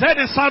 It's heard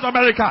in South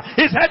America.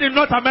 It's heard in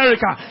North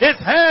America.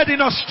 It's heard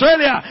in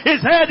Australia.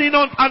 It's heard in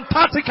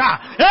Antarctica.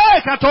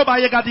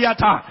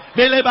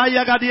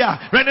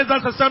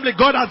 Renaissance Assembly,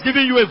 God has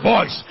given you a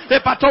voice.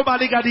 God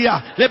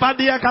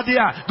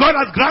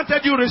has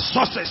granted you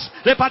resources.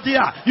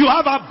 You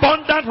have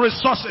abundant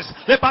resources.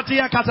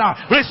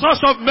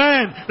 Resource of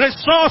men,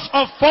 resource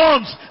of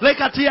funds,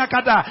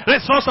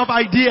 resource of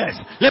ideas.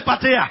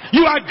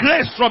 You are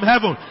graced from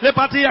heaven.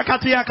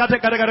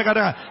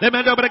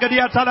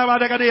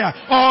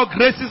 All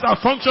graces are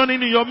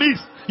functioning in your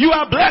midst. You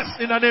are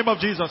blessed in the name of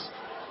Jesus.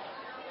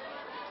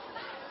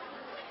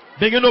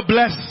 Begin to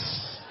bless.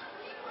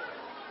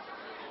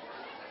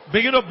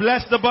 Begin to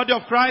bless the body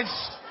of Christ.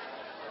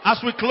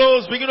 As we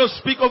close, begin to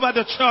speak over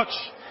the church.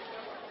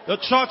 The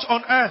church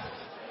on earth.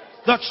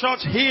 The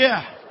church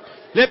here.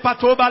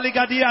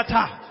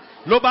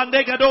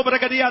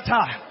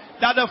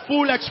 That the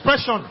full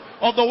expression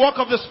of the work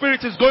of the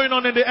Spirit is going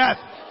on in the earth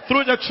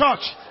through the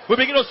church. We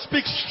begin to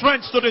speak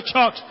strength to the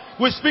church.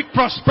 We speak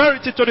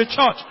prosperity to the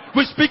church.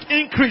 We speak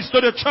increase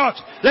to the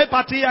church. We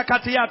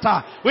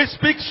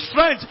speak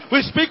strength.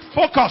 We speak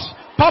focus,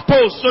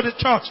 purpose to the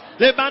church.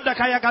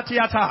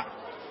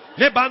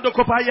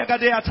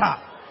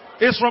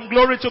 It's from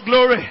glory to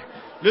glory.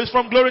 It's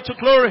from glory to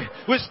glory.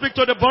 We speak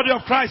to the body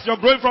of Christ. You're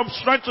growing from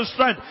strength to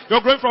strength.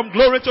 You're growing from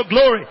glory to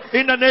glory.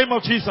 In the name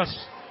of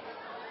Jesus.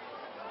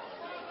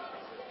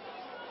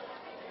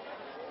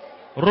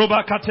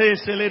 Robakate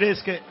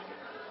selereske.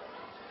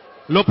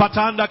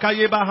 Lopatanda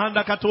kayeba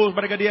handa katos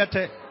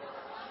brigadiate.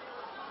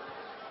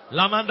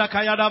 Lamanda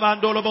kayada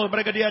bandolobo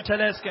brigadiate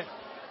leske.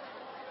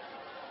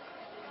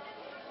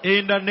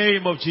 In the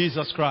name of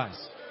Jesus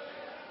Christ.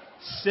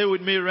 Say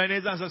with me,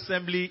 Renaissance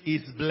Assembly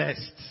is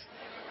blessed.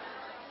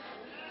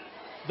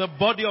 The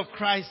body of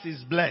Christ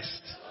is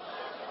blessed.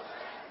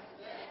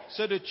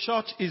 So the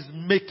church is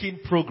making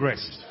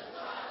progress.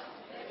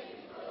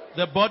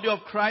 The body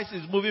of Christ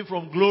is moving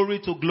from glory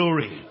to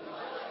glory.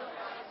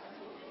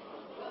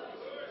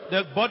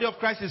 The body of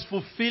Christ is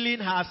fulfilling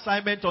her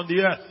assignment on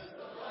the earth.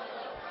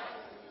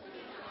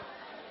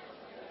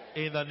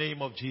 In the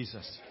name of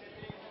Jesus.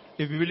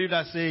 If you believe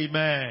that, say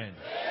amen.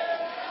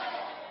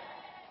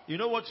 You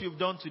know what you've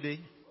done today?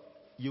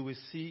 You will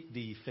see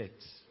the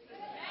effects.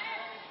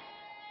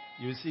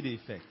 You will see the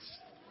effects.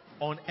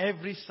 On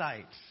every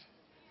side.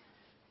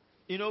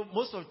 You know,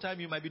 most of the time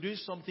you might be doing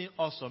something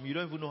awesome. You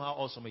don't even know how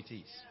awesome it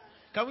is.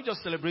 Can we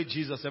just celebrate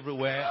Jesus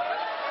everywhere?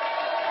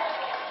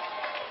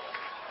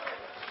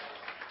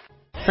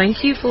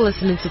 Thank you for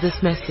listening to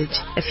this message.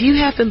 If you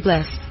have been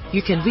blessed,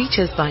 you can reach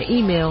us by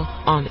email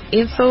on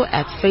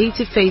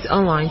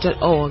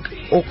info@faith2faithonline.org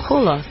or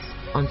call us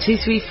on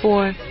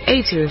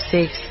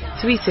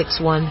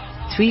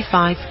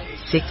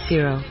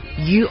 234-806-361-3560.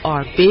 You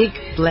are big,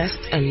 blessed,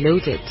 and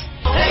loaded.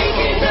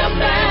 Taking the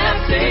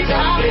message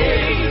of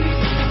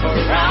faith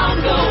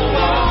around the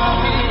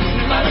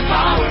world by the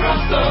power of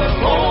the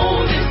Holy